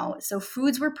do now. So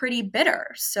foods were pretty bitter.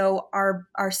 So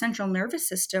our central nervous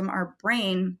system, our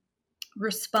brain,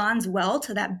 responds well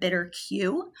to that bitter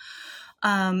cue.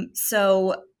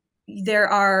 So there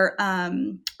are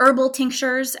herbal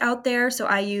tinctures out there. So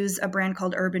I use a brand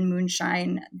called Urban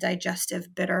Moonshine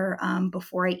Digestive Bitter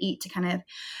before I eat to kind of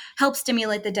help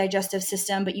stimulate the digestive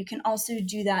system. But you can also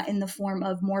do that in the form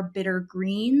of more bitter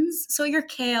greens. So your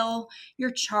kale,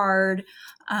 your chard,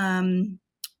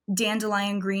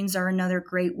 dandelion greens are another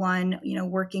great one,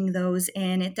 working those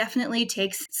in. It definitely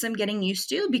takes some getting used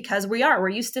to, because we're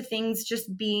used to things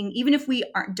just being, even if we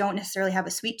don't necessarily have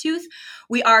a sweet tooth,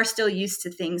 we are still used to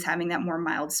things having that more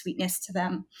mild sweetness to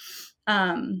them.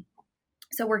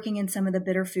 So working in some of the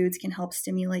bitter foods can help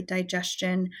stimulate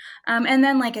digestion. And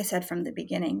then, like I said from the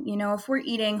beginning, if we're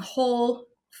eating whole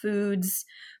foods,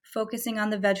 focusing on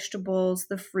the vegetables,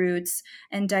 the fruits,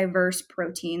 and diverse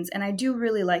proteins. And I do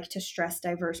really like to stress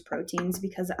diverse proteins,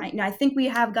 because I think we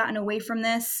have gotten away from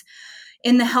this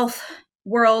in the health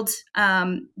world,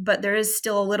 but there is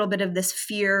still a little bit of this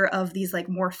fear of these like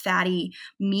more fatty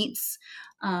meats.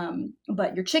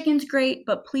 But your chicken's great,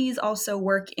 but please also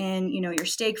work in, your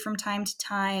steak from time to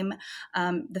time,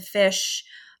 the fish.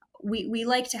 We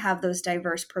like to have those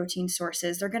diverse protein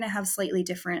sources. They're going to have slightly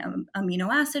different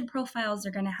amino acid profiles.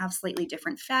 They're going to have slightly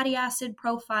different fatty acid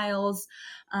profiles.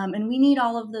 And we need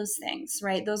all of those things,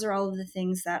 right? Those are all of the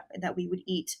things that we would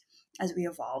eat as we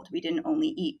evolved. We didn't only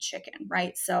eat chicken,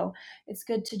 right? So it's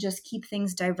good to just keep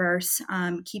things diverse,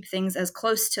 keep things as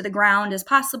close to the ground as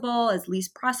possible, as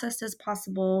least processed as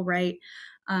possible, right?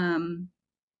 And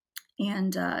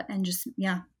just,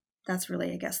 yeah, that's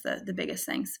really, I guess, the biggest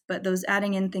things. But those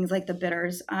adding in things like the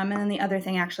bitters, and then the other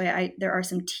thing, actually, there are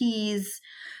some teas.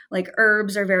 Like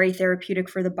herbs are very therapeutic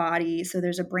for the body. So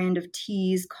there's a brand of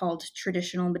teas called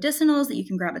Traditional Medicinals that you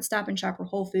can grab at Stop and Shop or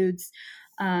Whole Foods.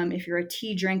 If you're a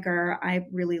tea drinker, I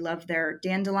really love their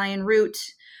dandelion root,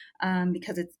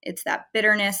 because it's that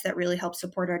bitterness that really helps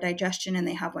support our digestion. And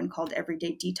they have one called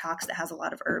Everyday Detox that has a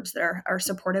lot of herbs that are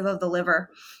supportive of the liver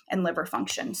and liver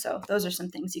function. So those are some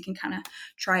things you can kind of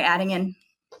try adding in.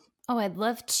 Oh, I'd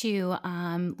love to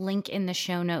link in the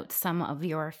show notes some of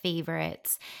your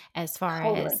favorites as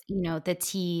far as, the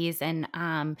teas and,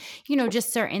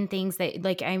 just certain things that,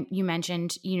 like you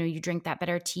mentioned, you drink that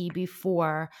bitter tea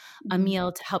before a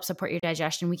meal to help support your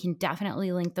digestion. We can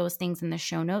definitely link those things in the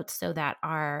show notes so that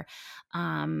our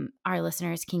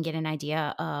listeners can get an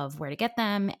idea of where to get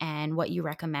them and what you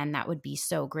recommend. That would be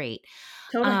so great.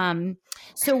 Totally.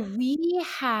 So we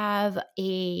have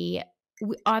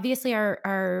obviously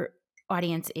our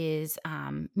audience is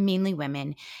mainly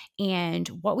women, and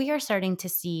what we are starting to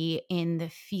see in the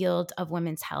field of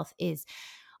women's health is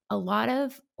a lot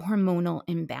of hormonal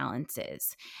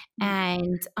imbalances.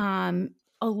 And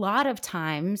a lot of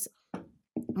times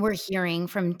we're hearing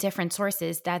from different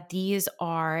sources that these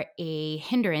are a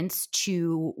hindrance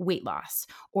to weight loss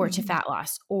or to fat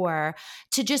loss or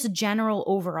to just general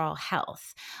overall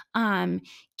health.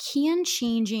 Can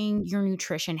changing your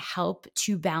nutrition help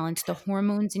to balance the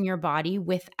hormones in your body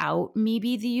without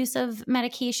maybe the use of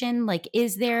medication? Like,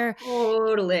 is there?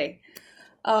 Totally.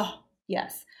 Oh,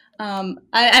 yes. I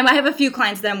have a few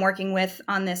clients that I'm working with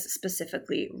on this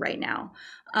specifically right now.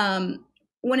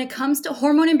 When it comes to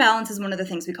hormone imbalance is one of the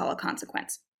things we call a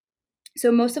consequence.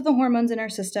 So most of the hormones in our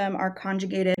system are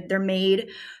conjugated. They're made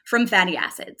from fatty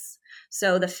acids.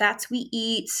 So the fats we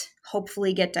eat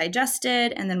hopefully get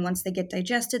digested. And then once they get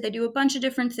digested, they do a bunch of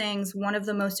different things. One of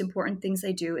the most important things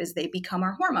they do is they become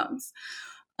our hormones.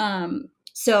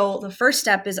 So the first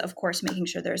step is, of course, making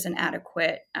sure there's an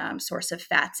adequate source of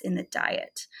fats in the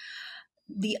diet.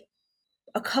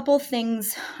 A couple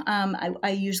things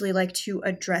I usually like to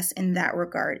address in that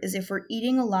regard is if we're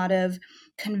eating a lot of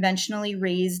conventionally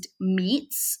raised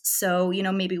meats, so,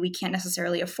 maybe we can't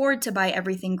necessarily afford to buy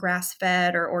everything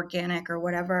grass-fed or organic or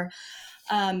whatever,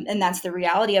 and that's the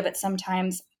reality of it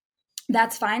sometimes,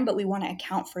 that's fine, but we want to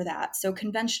account for that. So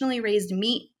conventionally raised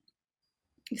meat,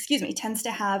 tends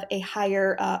to have a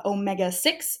higher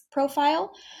omega-6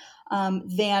 profile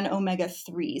than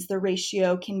omega-3s. The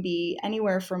ratio can be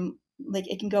anywhere from,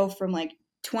 it can go from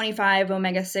 25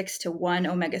 omega-6 to 1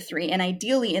 omega-3. And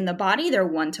ideally in the body, they're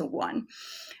 1 to 1.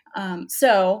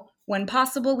 So when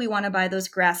possible, we want to buy those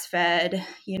grass-fed,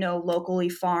 locally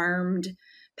farmed,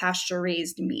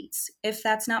 pasture-raised meats. If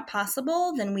that's not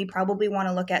possible, then we probably want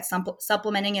to look at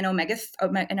supplementing an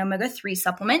omega-3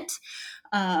 supplement,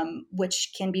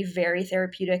 which can be very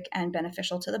therapeutic and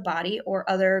beneficial to the body, or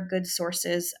other good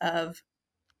sources of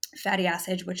fatty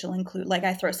acids, which will include,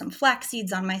 I throw some flax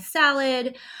seeds on my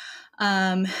salad.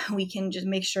 We can just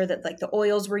make sure that the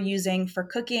oils we're using for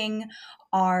cooking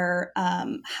are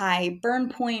high burn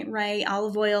point, right?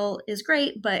 Olive oil is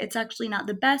great, but it's actually not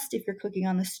the best if you're cooking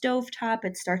on the stovetop.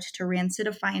 It starts to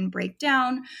rancidify and break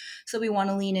down. So we want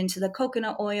to lean into the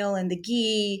coconut oil and the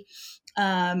ghee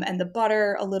and the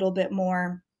butter a little bit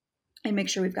more and make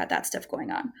sure we've got that stuff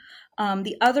going on.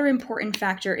 The other important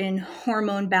factor in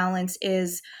hormone balance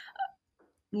is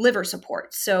liver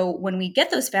support. So when we get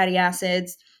those fatty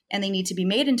acids and they need to be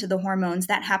made into the hormones,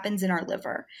 that happens in our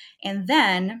liver. And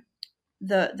then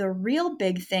the real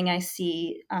big thing I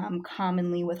see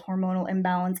commonly with hormonal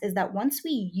imbalance is that once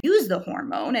we use the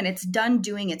hormone and it's done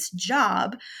doing its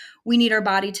job, we need our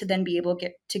body to then be able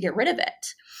to get rid of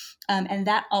it. And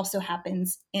that also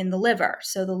happens in the liver.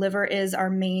 So the liver is our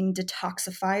main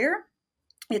detoxifier.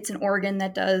 It's an organ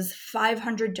that does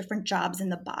 500 different jobs in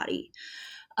the body.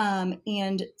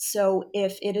 And so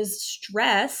if it is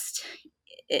stressed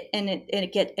and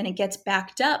it gets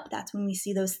backed up, that's when we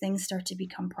see those things start to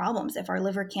become problems. If our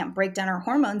liver can't break down our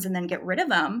hormones and then get rid of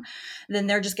them, then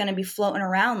they're just going to be floating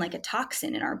around like a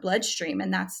toxin in our bloodstream.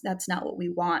 And that's not what we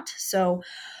want. So,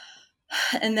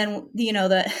 and then,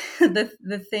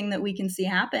 the thing that we can see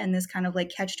happen is kind of like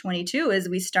catch-22 is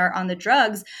we start on the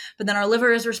drugs, but then our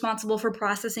liver is responsible for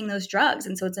processing those drugs.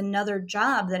 And so it's another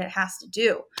job that it has to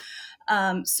do.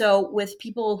 So with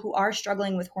people who are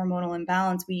struggling with hormonal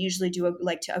imbalance, we usually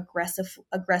like to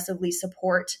aggressively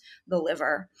support the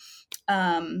liver.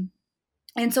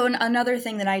 And so another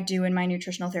thing that I do in my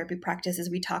nutritional therapy practice is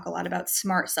we talk a lot about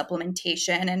smart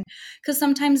supplementation. And because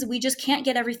sometimes we just can't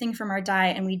get everything from our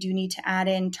diet, and we do need to add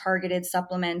in targeted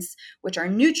supplements, which are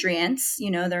nutrients.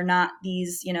 They're not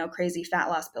these, crazy fat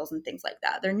loss pills and things like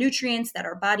that. They're nutrients that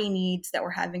our body needs that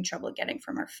we're having trouble getting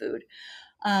from our food.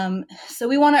 So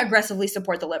we want to aggressively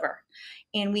support the liver.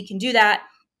 And we can do that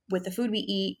with the food we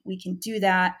eat. We can do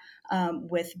that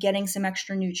with getting some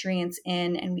extra nutrients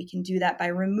in, and we can do that by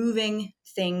removing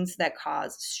things that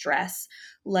cause stress,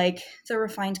 like the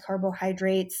refined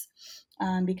carbohydrates,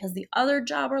 because the other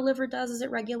job our liver does is it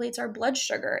regulates our blood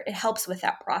sugar. It helps with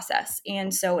that process.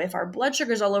 And so if our blood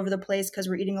sugar is all over the place because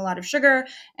we're eating a lot of sugar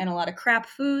and a lot of crap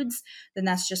foods, then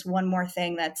that's just one more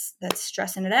thing that's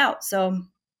stressing it out. So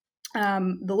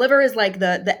the liver is like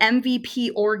the MVP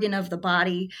organ of the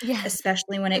body,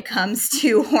 especially when it comes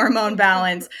to hormone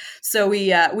balance. So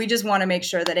we just want to make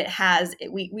sure that it has,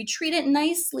 we treat it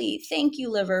nicely. Thank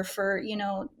you, liver, for,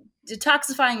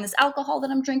 detoxifying this alcohol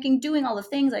that I'm drinking, doing all the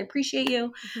things. I appreciate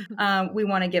you. We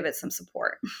want to give it some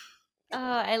support. Oh,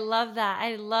 I love that.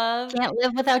 Can't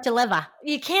live without your liver.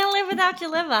 You can't live without your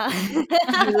liver.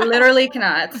 You literally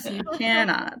cannot. You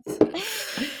cannot.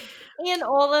 And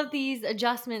all of these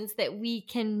adjustments that we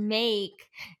can make,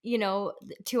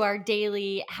 to our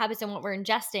daily habits and what we're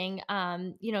ingesting,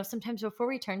 sometimes before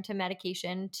we turn to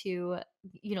medication to,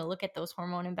 look at those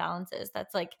hormone imbalances.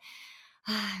 That's like,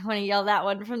 I want to yell that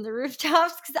one from the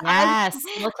rooftops because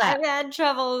I've had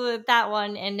trouble with that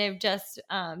one, and they've just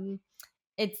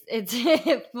it's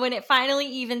when it finally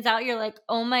evens out, you're like,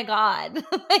 oh my God,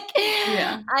 like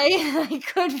I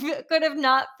could have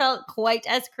not felt quite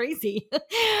as crazy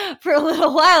for a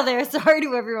little while there. Sorry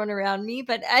to everyone around me,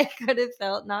 but I could have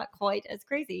felt not quite as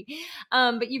crazy.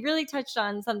 But you really touched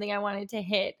on something I wanted to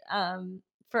hit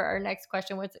for our next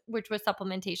question, which was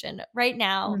supplementation. Right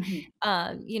now,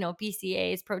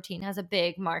 BCAA's protein has a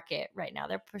big market right now.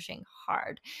 They're pushing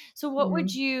hard. So what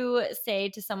would you say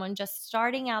to someone just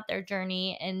starting out their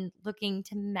journey and looking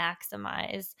to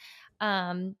maximize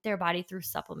their body through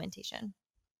supplementation?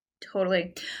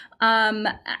 Totally.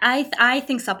 I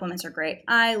think supplements are great.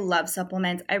 I love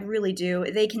supplements. I really do.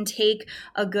 They can take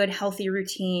a good, healthy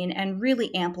routine and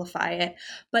really amplify it.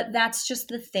 But that's just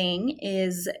the thing,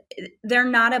 is they're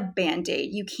not a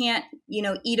Band-Aid. You can't,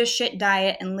 eat a shit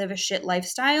diet and live a shit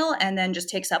lifestyle and then just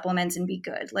take supplements and be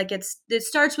good. Like it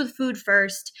starts with food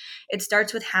first. It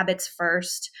starts with habits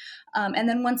first. And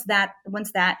then once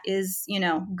that is,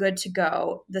 good to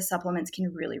go, the supplements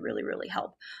can really, really, really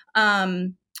help.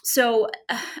 So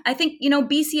I think,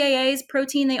 BCAAs,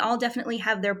 protein, they all definitely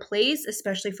have their place,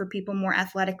 especially for people more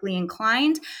athletically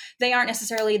inclined. They aren't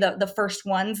necessarily the first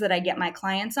ones that I get my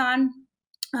clients on.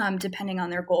 Depending on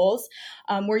their goals.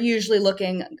 We're usually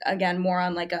looking, again, more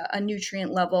on like a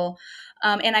nutrient level.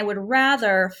 And I would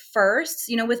rather first,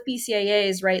 with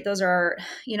BCAAs, right, those are,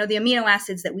 the amino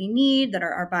acids that we need that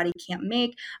our body can't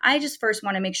make. I just first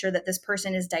want to make sure that this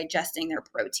person is digesting their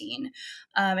protein.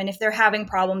 And if they're having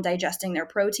problem digesting their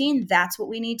protein, that's what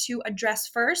we need to address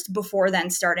first before then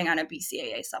starting on a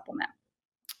BCAA supplement.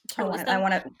 I want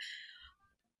to...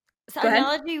 So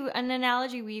an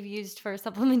analogy we've used for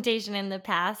supplementation in the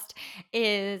past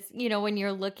is, when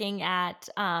you're looking at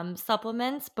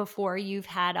supplements before you've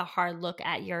had a hard look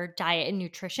at your diet and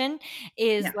nutrition,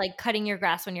 is like cutting your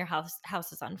grass when your house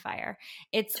is on fire.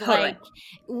 It's totally. Like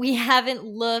we haven't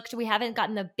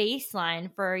gotten the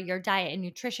baseline for your diet and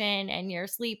nutrition and your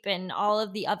sleep and all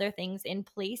of the other things in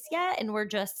place yet, and we're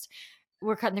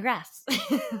cutting the grass,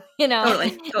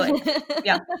 Totally.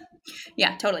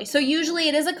 Yeah, totally. So usually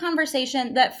it is a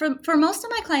conversation that for most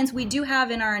of my clients, we do have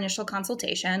in our initial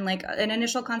consultation. Like an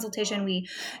initial consultation, we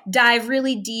dive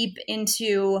really deep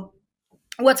into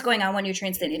what's going on, what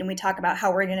nutrients they need. And we talk about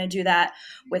how we're going to do that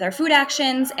with our food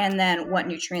actions, and then what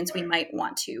nutrients we might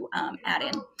want to add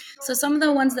in. So some of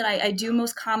the ones that I do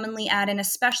most commonly add in,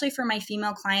 especially for my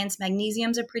female clients,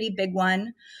 magnesium's a pretty big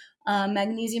one.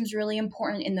 Magnesium is really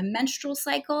important in the menstrual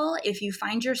cycle. If you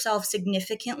find yourself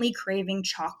significantly craving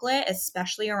chocolate,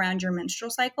 especially around your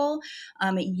menstrual cycle,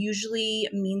 it usually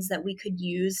means that we could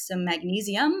use some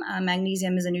magnesium.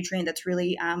 Magnesium is a nutrient that's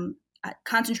really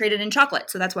concentrated in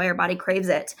chocolate, so that's why our body craves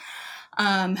it.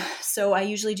 So I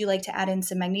usually do like to add in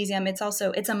some magnesium. It's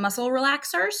a muscle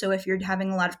relaxer. So if you're having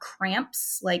a lot of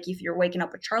cramps, like if you're waking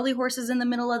up with Charlie horses in the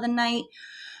middle of the night,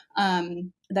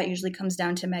 that usually comes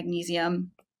down to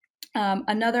magnesium.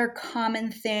 Another common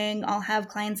thing I'll have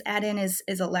clients add in is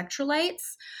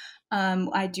electrolytes.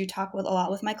 I do talk a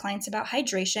lot with my clients about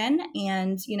hydration,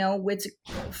 and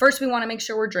first we want to make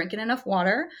sure we're drinking enough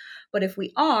water. But if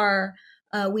we are,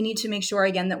 we need to make sure,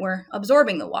 again, that we're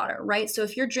absorbing the water, right? So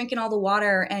if you're drinking all the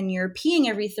water and you're peeing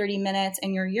every 30 minutes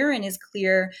and your urine is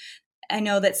clear, I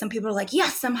know that some people are like,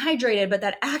 yes, I'm hydrated, but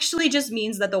that actually just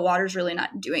means that the water's really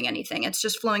not doing anything. It's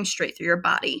just flowing straight through your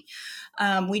body.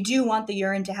 We do want the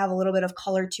urine to have a little bit of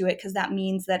color to it because that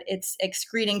means that it's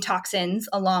excreting toxins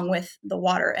along with the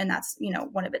water, and that's,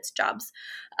 one of its jobs.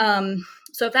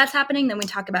 So if that's happening, then we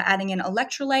talk about adding in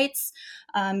electrolytes,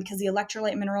 because the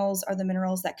electrolyte minerals are the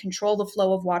minerals that control the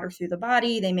flow of water through the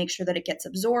body. They make sure that it gets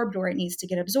absorbed where it needs to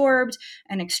get absorbed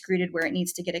and excreted where it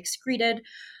needs to get excreted.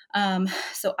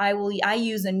 So I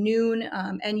use a Nuun,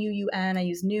 N-U-U-N. I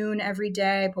use Nuun every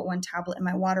day. I put 1 tablet in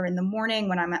my water in the morning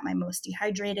when I'm at my most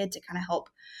dehydrated to kind of help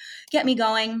get me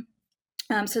going.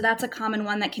 So that's a common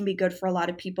one that can be good for a lot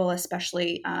of people,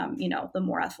 especially, the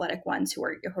more athletic ones who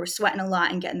are sweating a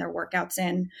lot and getting their workouts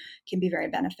in can be very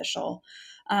beneficial.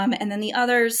 And then the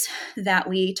others that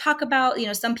we talk about,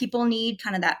 some people need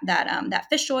kind of that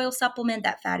fish oil supplement,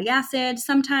 that fatty acid,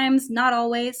 sometimes, not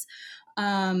always.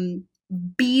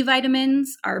 B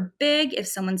vitamins are big. If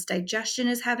someone's digestion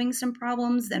is having some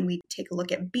problems, then we take a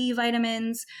look at B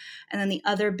vitamins. And then the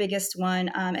other biggest one,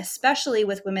 especially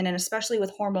with women and especially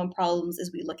with hormone problems,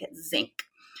 is we look at zinc.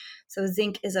 So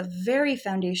zinc is a very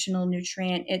foundational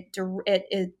nutrient. It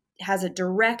has a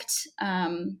direct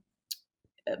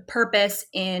purpose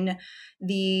in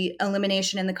the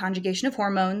elimination and the conjugation of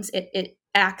hormones. It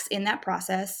acts in that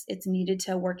process. It's needed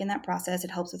to work in that process.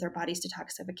 It helps with our body's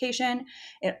detoxification.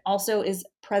 It also is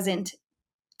present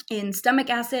in stomach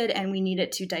acid, and we need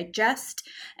it to digest.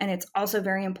 And it's also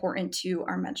very important to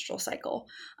our menstrual cycle.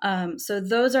 So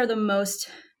those are the most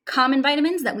common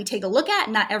vitamins that we take a look at.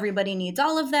 Not everybody needs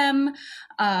all of them.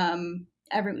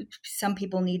 Some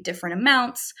people need different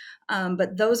amounts,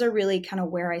 but those are really kind of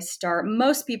where I start.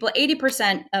 Most people,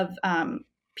 80% of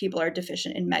people are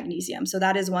deficient in magnesium. So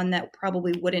that is one that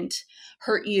probably wouldn't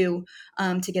hurt you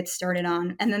to get started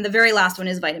on. And then the very last one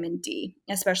is vitamin D,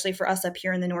 especially for us up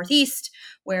here in the Northeast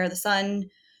where the sun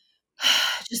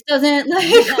just doesn't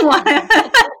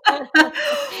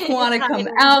want to come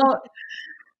out.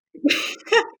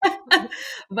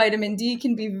 Vitamin D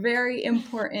can be very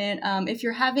important. If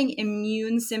you're having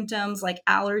immune symptoms like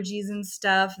allergies and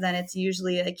stuff, then it's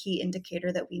usually a key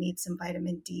indicator that we need some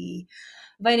vitamin D.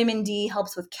 Vitamin D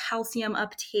helps with calcium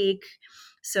uptake.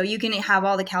 So you can have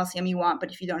all the calcium you want,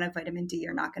 but if you don't have vitamin D,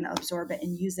 you're not going to absorb it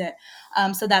and use it.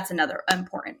 So that's another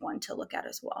important one to look at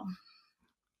as well.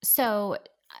 So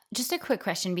just a quick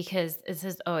question, because this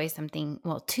is always something,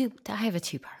 I have a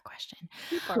 2-part question.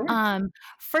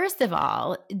 First of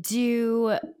all,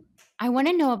 I want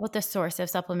to know about the source of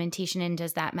supplementation, and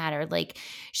does that matter? Like,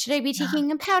 should I be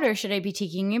taking a powder? Should I be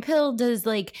taking a pill?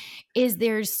 Is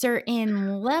there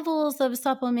certain levels of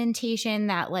supplementation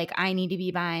that I need to be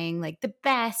buying, the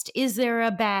best? Is there a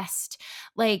best?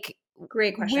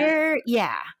 Great question.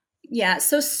 Yeah.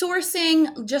 So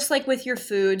sourcing, just like with your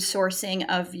food, sourcing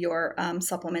of your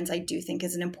supplements, I do think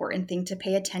is an important thing to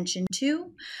pay attention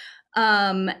to.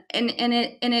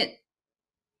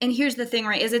 And here's the thing,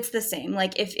 right, is it's the same.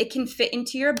 If it can fit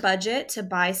into your budget to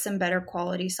buy some better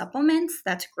quality supplements,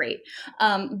 that's great.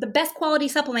 The best quality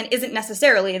supplement isn't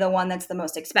necessarily the one that's the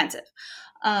most expensive.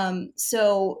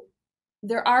 So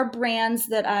there are brands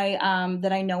that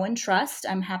I know and trust.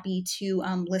 I'm happy to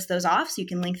list those off, so you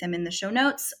can link them in the show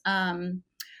notes.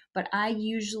 But I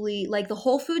usually, the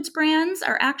Whole Foods brands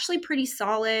are actually pretty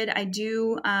solid. I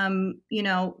do,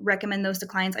 recommend those to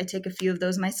clients. I take a few of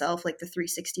those myself, like the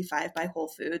 365 by Whole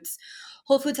Foods.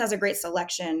 Whole Foods has a great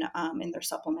selection in their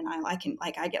supplement aisle. I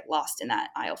get lost in that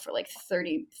aisle for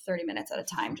 30 minutes at a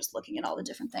time, just looking at all the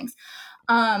different things.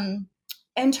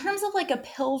 In terms of a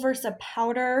pill versus a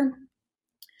powder,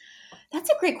 that's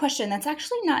a great question. That's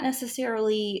actually not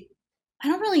necessarily, I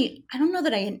don't know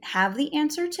that I have the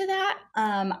answer to that.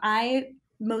 I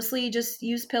mostly just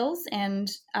use pills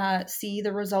and see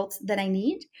the results that I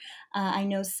need. I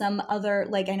know some other,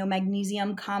 I know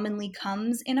magnesium commonly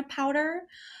comes in a powder.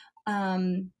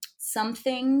 Some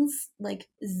things like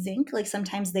zinc,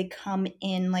 sometimes they come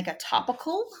in a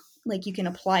topical, you can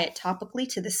apply it topically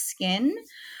to the skin.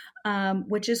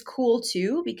 Which is cool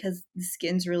too, because the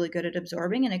skin's really good at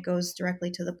absorbing and it goes directly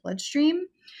to the bloodstream.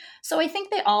 So I think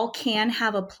they all can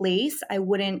have a place. I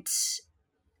wouldn't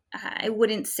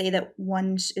say that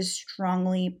one is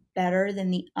strongly better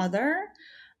than the other.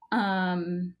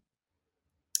 But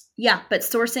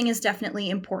sourcing is definitely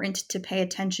important to pay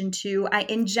attention to. I,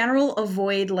 in general,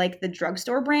 avoid the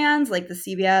drugstore brands, like the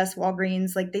CVS,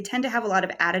 Walgreens. They tend to have a lot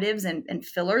of additives and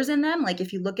fillers in them.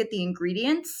 If you look at the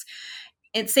ingredients,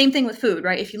 it's same thing with food,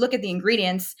 right? If you look at the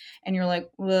ingredients and you're like,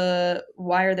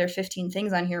 why are there 15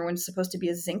 things on here when it's supposed to be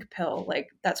a zinc pill? Like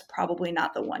that's probably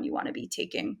not the one you want to be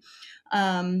taking.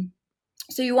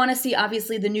 So you want to see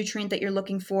obviously the nutrient that you're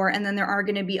looking for, and then there are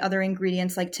going to be other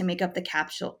ingredients like to make up the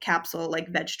capsule like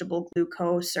vegetable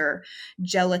glucose or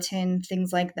gelatin,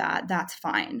 things like that. That's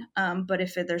fine. But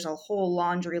if there's a whole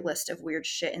laundry list of weird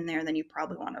shit in there, then you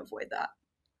probably want to avoid that.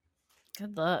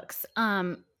 Good looks.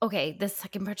 Okay, the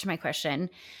second part to my question.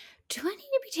 Do I need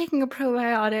to be taking a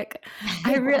probiotic?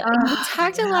 We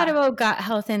talked a lot about gut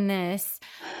health in this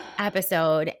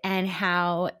episode and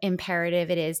how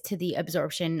imperative it is to the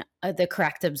absorption, the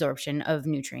correct absorption of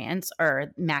nutrients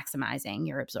or maximizing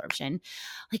your absorption.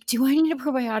 Like, do I need a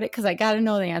probiotic? Because I got to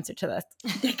know the answer to this.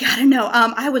 They got to know.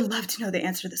 I would love to know the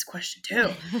answer to this question too.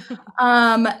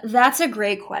 That's a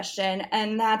great question.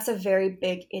 And that's a very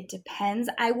big, it depends.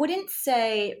 I wouldn't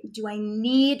say, do I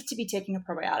need to be taking a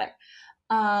probiotic?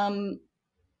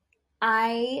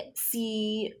 I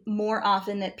see more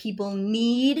often that people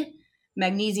need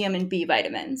magnesium and B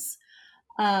vitamins.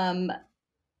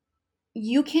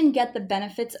 You can get the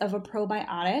benefits of a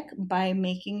probiotic by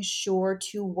making sure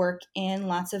to work in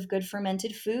lots of good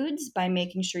fermented foods, by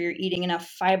making sure you're eating enough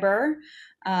fiber,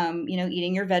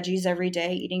 eating your veggies every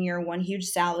day, eating your one huge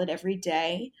salad every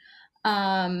day.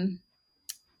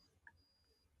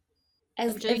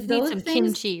 You need some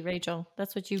kimchi, Rachel.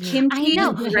 That's what you need. Kimchi, I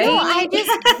know. right? No, I just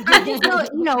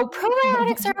know,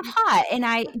 probiotics are hot, and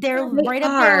they're right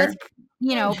up there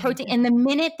with, protein. And the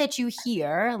minute that you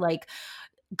hear like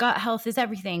gut health is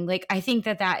everything, like I think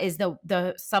that is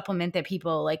the supplement that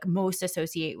people like most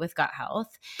associate with gut health.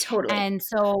 Totally. And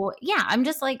so, yeah, I'm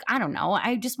just like, I don't know.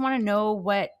 I just want to know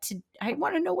what to do.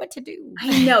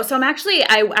 I know. So I'm actually,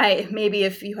 I maybe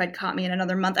if you had caught me in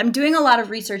another month, I'm doing a lot of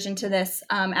research into this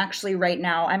actually right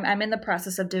now. I'm in the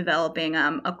process of developing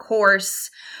a course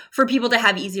for people to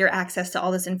have easier access to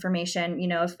all this information,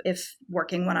 if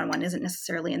working one-on-one isn't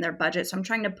necessarily in their budget. So I'm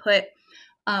trying to put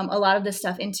a lot of this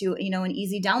stuff into, an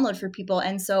easy download for people.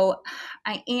 And so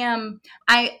I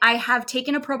have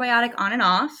taken a probiotic on and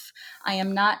off. I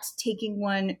am not taking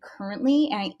one currently,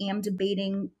 and I am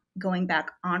debating going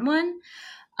back on one.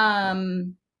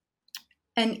 And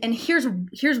here's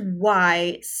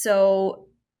why. So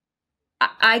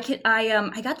I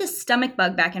got this stomach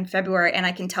bug back in February, and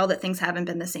I can tell that things haven't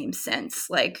been the same since.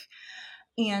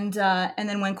 And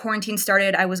then when quarantine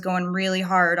started, I was going really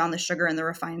hard on the sugar and the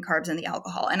refined carbs and the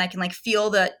alcohol, and I can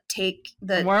feel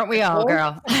weren't we all,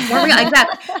 girl? Weren't we all?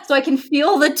 Exactly. So I can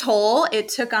feel the toll it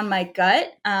took on my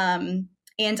gut. And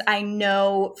I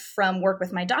know from work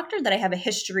with my doctor that I have a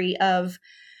history of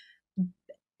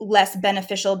less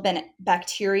beneficial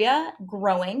bacteria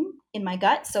growing in my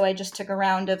gut. So I just took a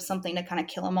round of something to kind of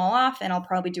kill them all off, and I'll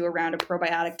probably do a round of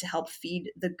probiotic to help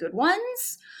feed the good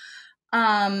ones.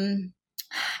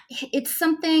 It's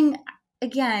something,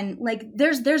 again, like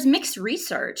there's mixed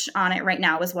research on it right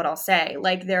now is what I'll say.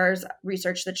 Like there's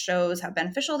research that shows how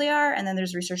beneficial they are, and then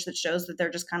there's research that shows that they're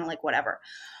just kind of like whatever.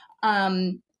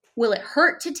 Will it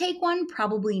hurt to take one?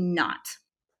 Probably not.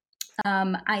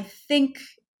 I think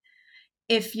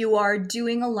if you are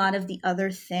doing a lot of the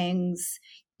other things,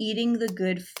 eating the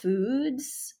good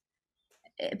foods,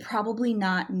 probably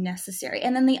not necessary.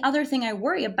 And then the other thing I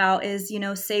worry about is,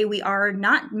 say we are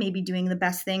not maybe doing the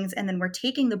best things, and then we're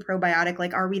taking the probiotic,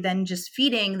 like, are we then just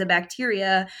feeding the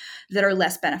bacteria that are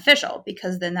less beneficial?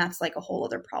 Because then that's like a whole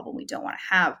other problem we don't want to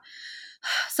have.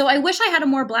 So I wish I had a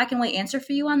more black and white answer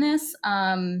for you on this.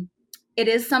 It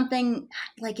is something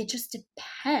like, it just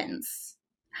depends.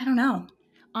 I don't know.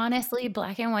 Honestly,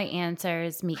 black and white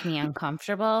answers make me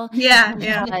uncomfortable. Yeah.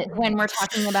 When we're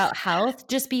talking about health,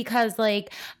 just because I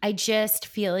just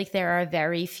feel like there are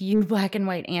very few black and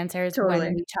white answers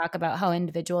when we talk about how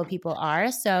individual people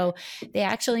are. So they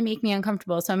actually make me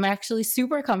uncomfortable. So I'm actually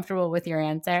super comfortable with your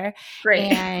answer.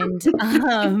 Great. And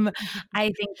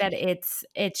I think that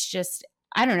it's just,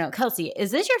 I don't know. Kelsey,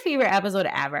 is this your favorite episode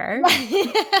ever?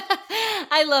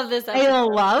 I love this episode. I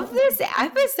love this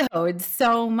episode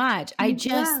so much. I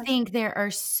just think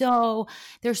there's so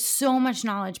much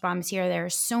knowledge bombs here. There are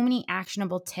so many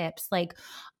actionable tips.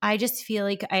 I just feel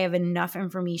like I have enough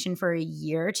information for a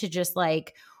year to just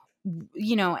and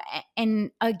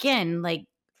again,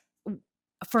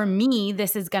 for me,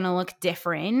 this is going to look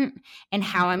different, and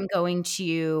how I'm going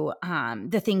to,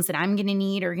 the things that I'm going to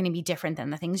need are going to be different than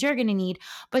the things you're going to need.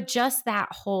 But just that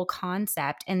whole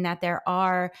concept, and that there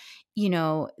are,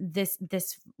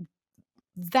 this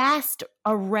vast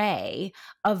array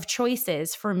of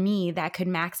choices for me that could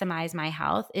maximize my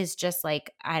health is just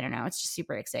I don't know, it's just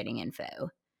super exciting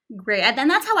info. Great. And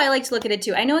that's how I like to look at it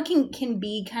too. I know it can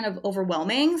be kind of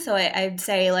overwhelming. So I'd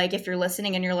say, like, if you're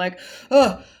listening and you're like,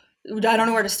 oh, I don't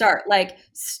know where to start, like,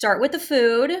 start with the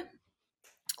food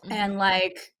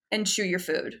and chew your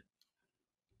food.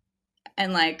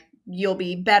 And like, you'll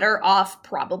be better off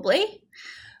probably.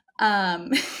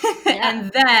 And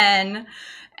then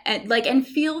and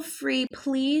feel free,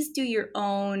 please do your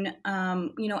own,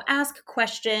 ask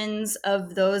questions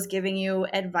of those giving you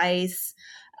advice.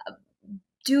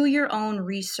 Do your own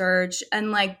research,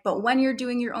 and but when you're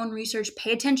doing your own research,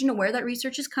 pay attention to where that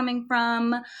research is coming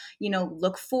from.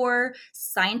 Look for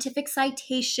scientific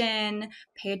citation,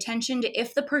 pay attention to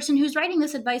if the person who's writing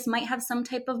this advice might have some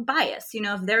type of bias.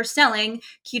 If they're selling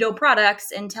keto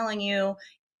products and telling you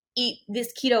eat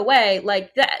this keto way,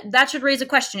 like that should raise a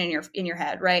question in your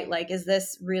head, right? Like, is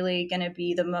this really going to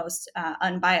be the most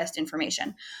unbiased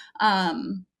information?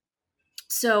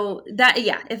 So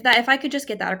if I could just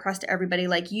get that across to everybody,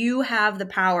 like, you have the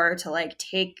power to like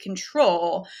take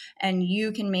control and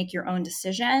you can make your own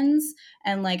decisions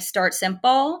and like start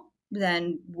simple,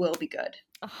 then we'll be good.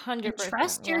 100%.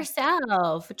 Trust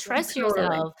yourself. Trust Totally.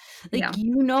 yourself. Like, Yeah.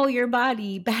 you know your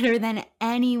body better than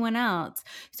anyone else.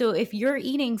 So if you're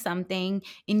eating something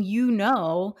and you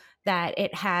know that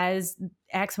it has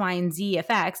X, Y, and Z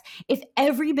effects, if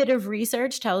every bit of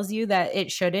research tells you that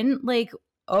it shouldn't, like,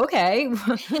 okay,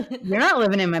 you're not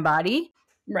living in my body.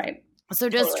 Right. So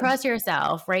just Totally. trust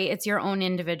yourself, right? It's your own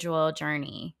individual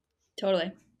journey.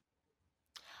 Totally.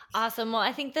 Awesome. Well,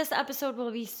 I think this episode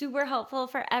will be super helpful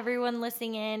for everyone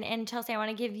listening in. And Chelsea, I want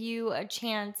to give you a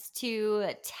chance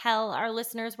to tell our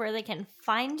listeners where they can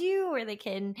find you, where they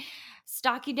can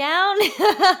stalk you down.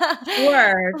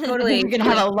 Sure. Totally. You're going to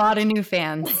have a lot of new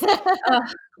fans. Oh,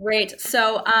 great.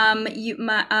 So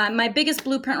my biggest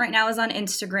blueprint right now is on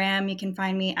Instagram. You can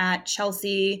find me at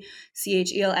Chelsea,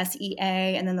 CHELSEA,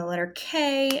 and then the letter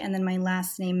K, and then my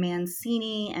last name,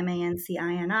 Mancini,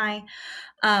 MANCINI.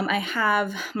 I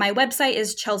have, my website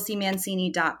is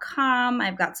chelseamancini.com.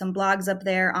 I've got some blogs up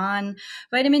there on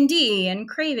vitamin D and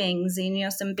cravings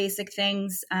and, some basic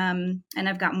things. And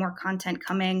I've got more content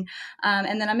coming.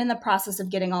 And then I'm in the process of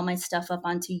getting all my stuff up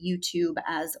onto YouTube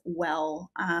as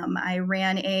well. I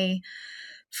ran a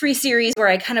free series where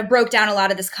I kind of broke down a lot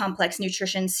of this complex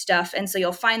nutrition stuff. And so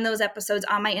you'll find those episodes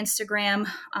on my Instagram,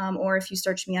 or if you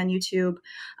search me on YouTube.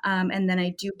 And then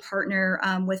I do partner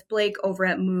with Blake over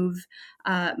at Movement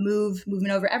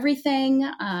Over Everything.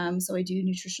 So I do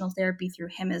nutritional therapy through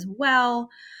him as well.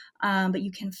 But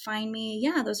you can find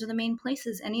me, those are the main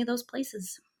places, any of those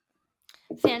places.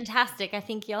 Fantastic. I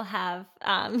think you'll have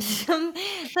some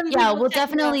we'll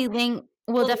definitely link.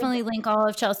 We'll definitely link all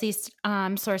of Chelsea's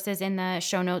sources in the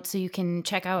show notes so you can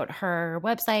check out her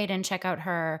website and check out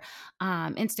her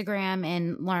Instagram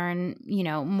and learn,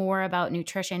 more about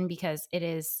nutrition, because it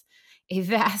is a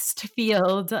vast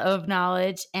field of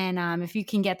knowledge. And if you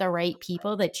can get the right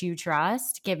people that you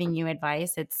trust giving you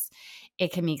advice,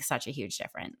 it can make such a huge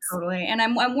difference. Totally. And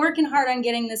I'm working hard on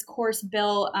getting this course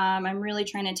built. I'm really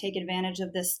trying to take advantage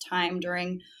of this time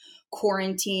during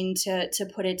quarantine to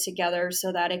put it together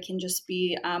so that it can just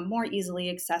be more easily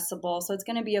accessible. So it's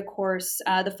going to be a course.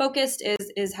 The focus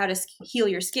is how to heal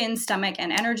your skin, stomach,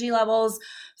 and energy levels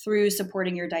through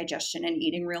supporting your digestion and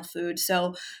eating real food.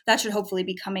 So that should hopefully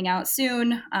be coming out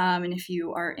soon. And if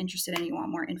you are interested and you want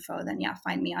more info, then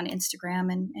find me on Instagram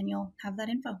and you'll have that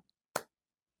info.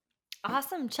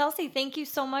 Awesome. Chelsea, thank you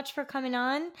so much for coming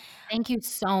on. Thank you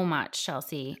so much,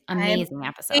 Chelsea. Amazing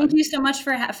episode. Thank you so much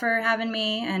for having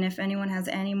me. And if anyone has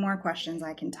any more questions,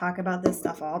 I can talk about this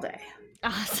stuff all day.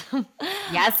 Awesome.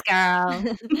 Yes, girl.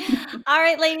 All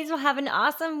right, ladies, we'll have an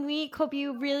awesome week. Hope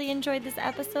you really enjoyed this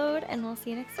episode, and we'll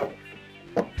see you next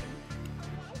week.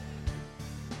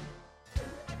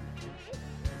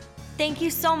 Thank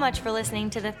you so much for listening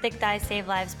to the Thick Thighs Save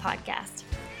Lives podcast.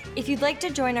 If you'd like to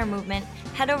join our movement,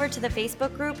 head over to the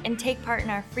Facebook group and take part in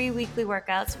our free weekly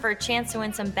workouts for a chance to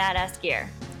win some badass gear.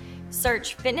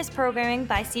 Search Fitness Programming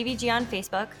by CVG on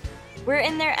Facebook. We're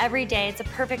in there every day. It's a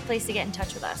perfect place to get in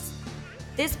touch with us.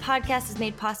 This podcast is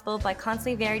made possible by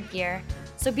Constantly Varied Gear,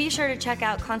 so be sure to check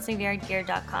out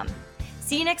constantlyvariedgear.com.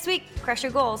 See you next week. Crush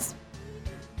your goals.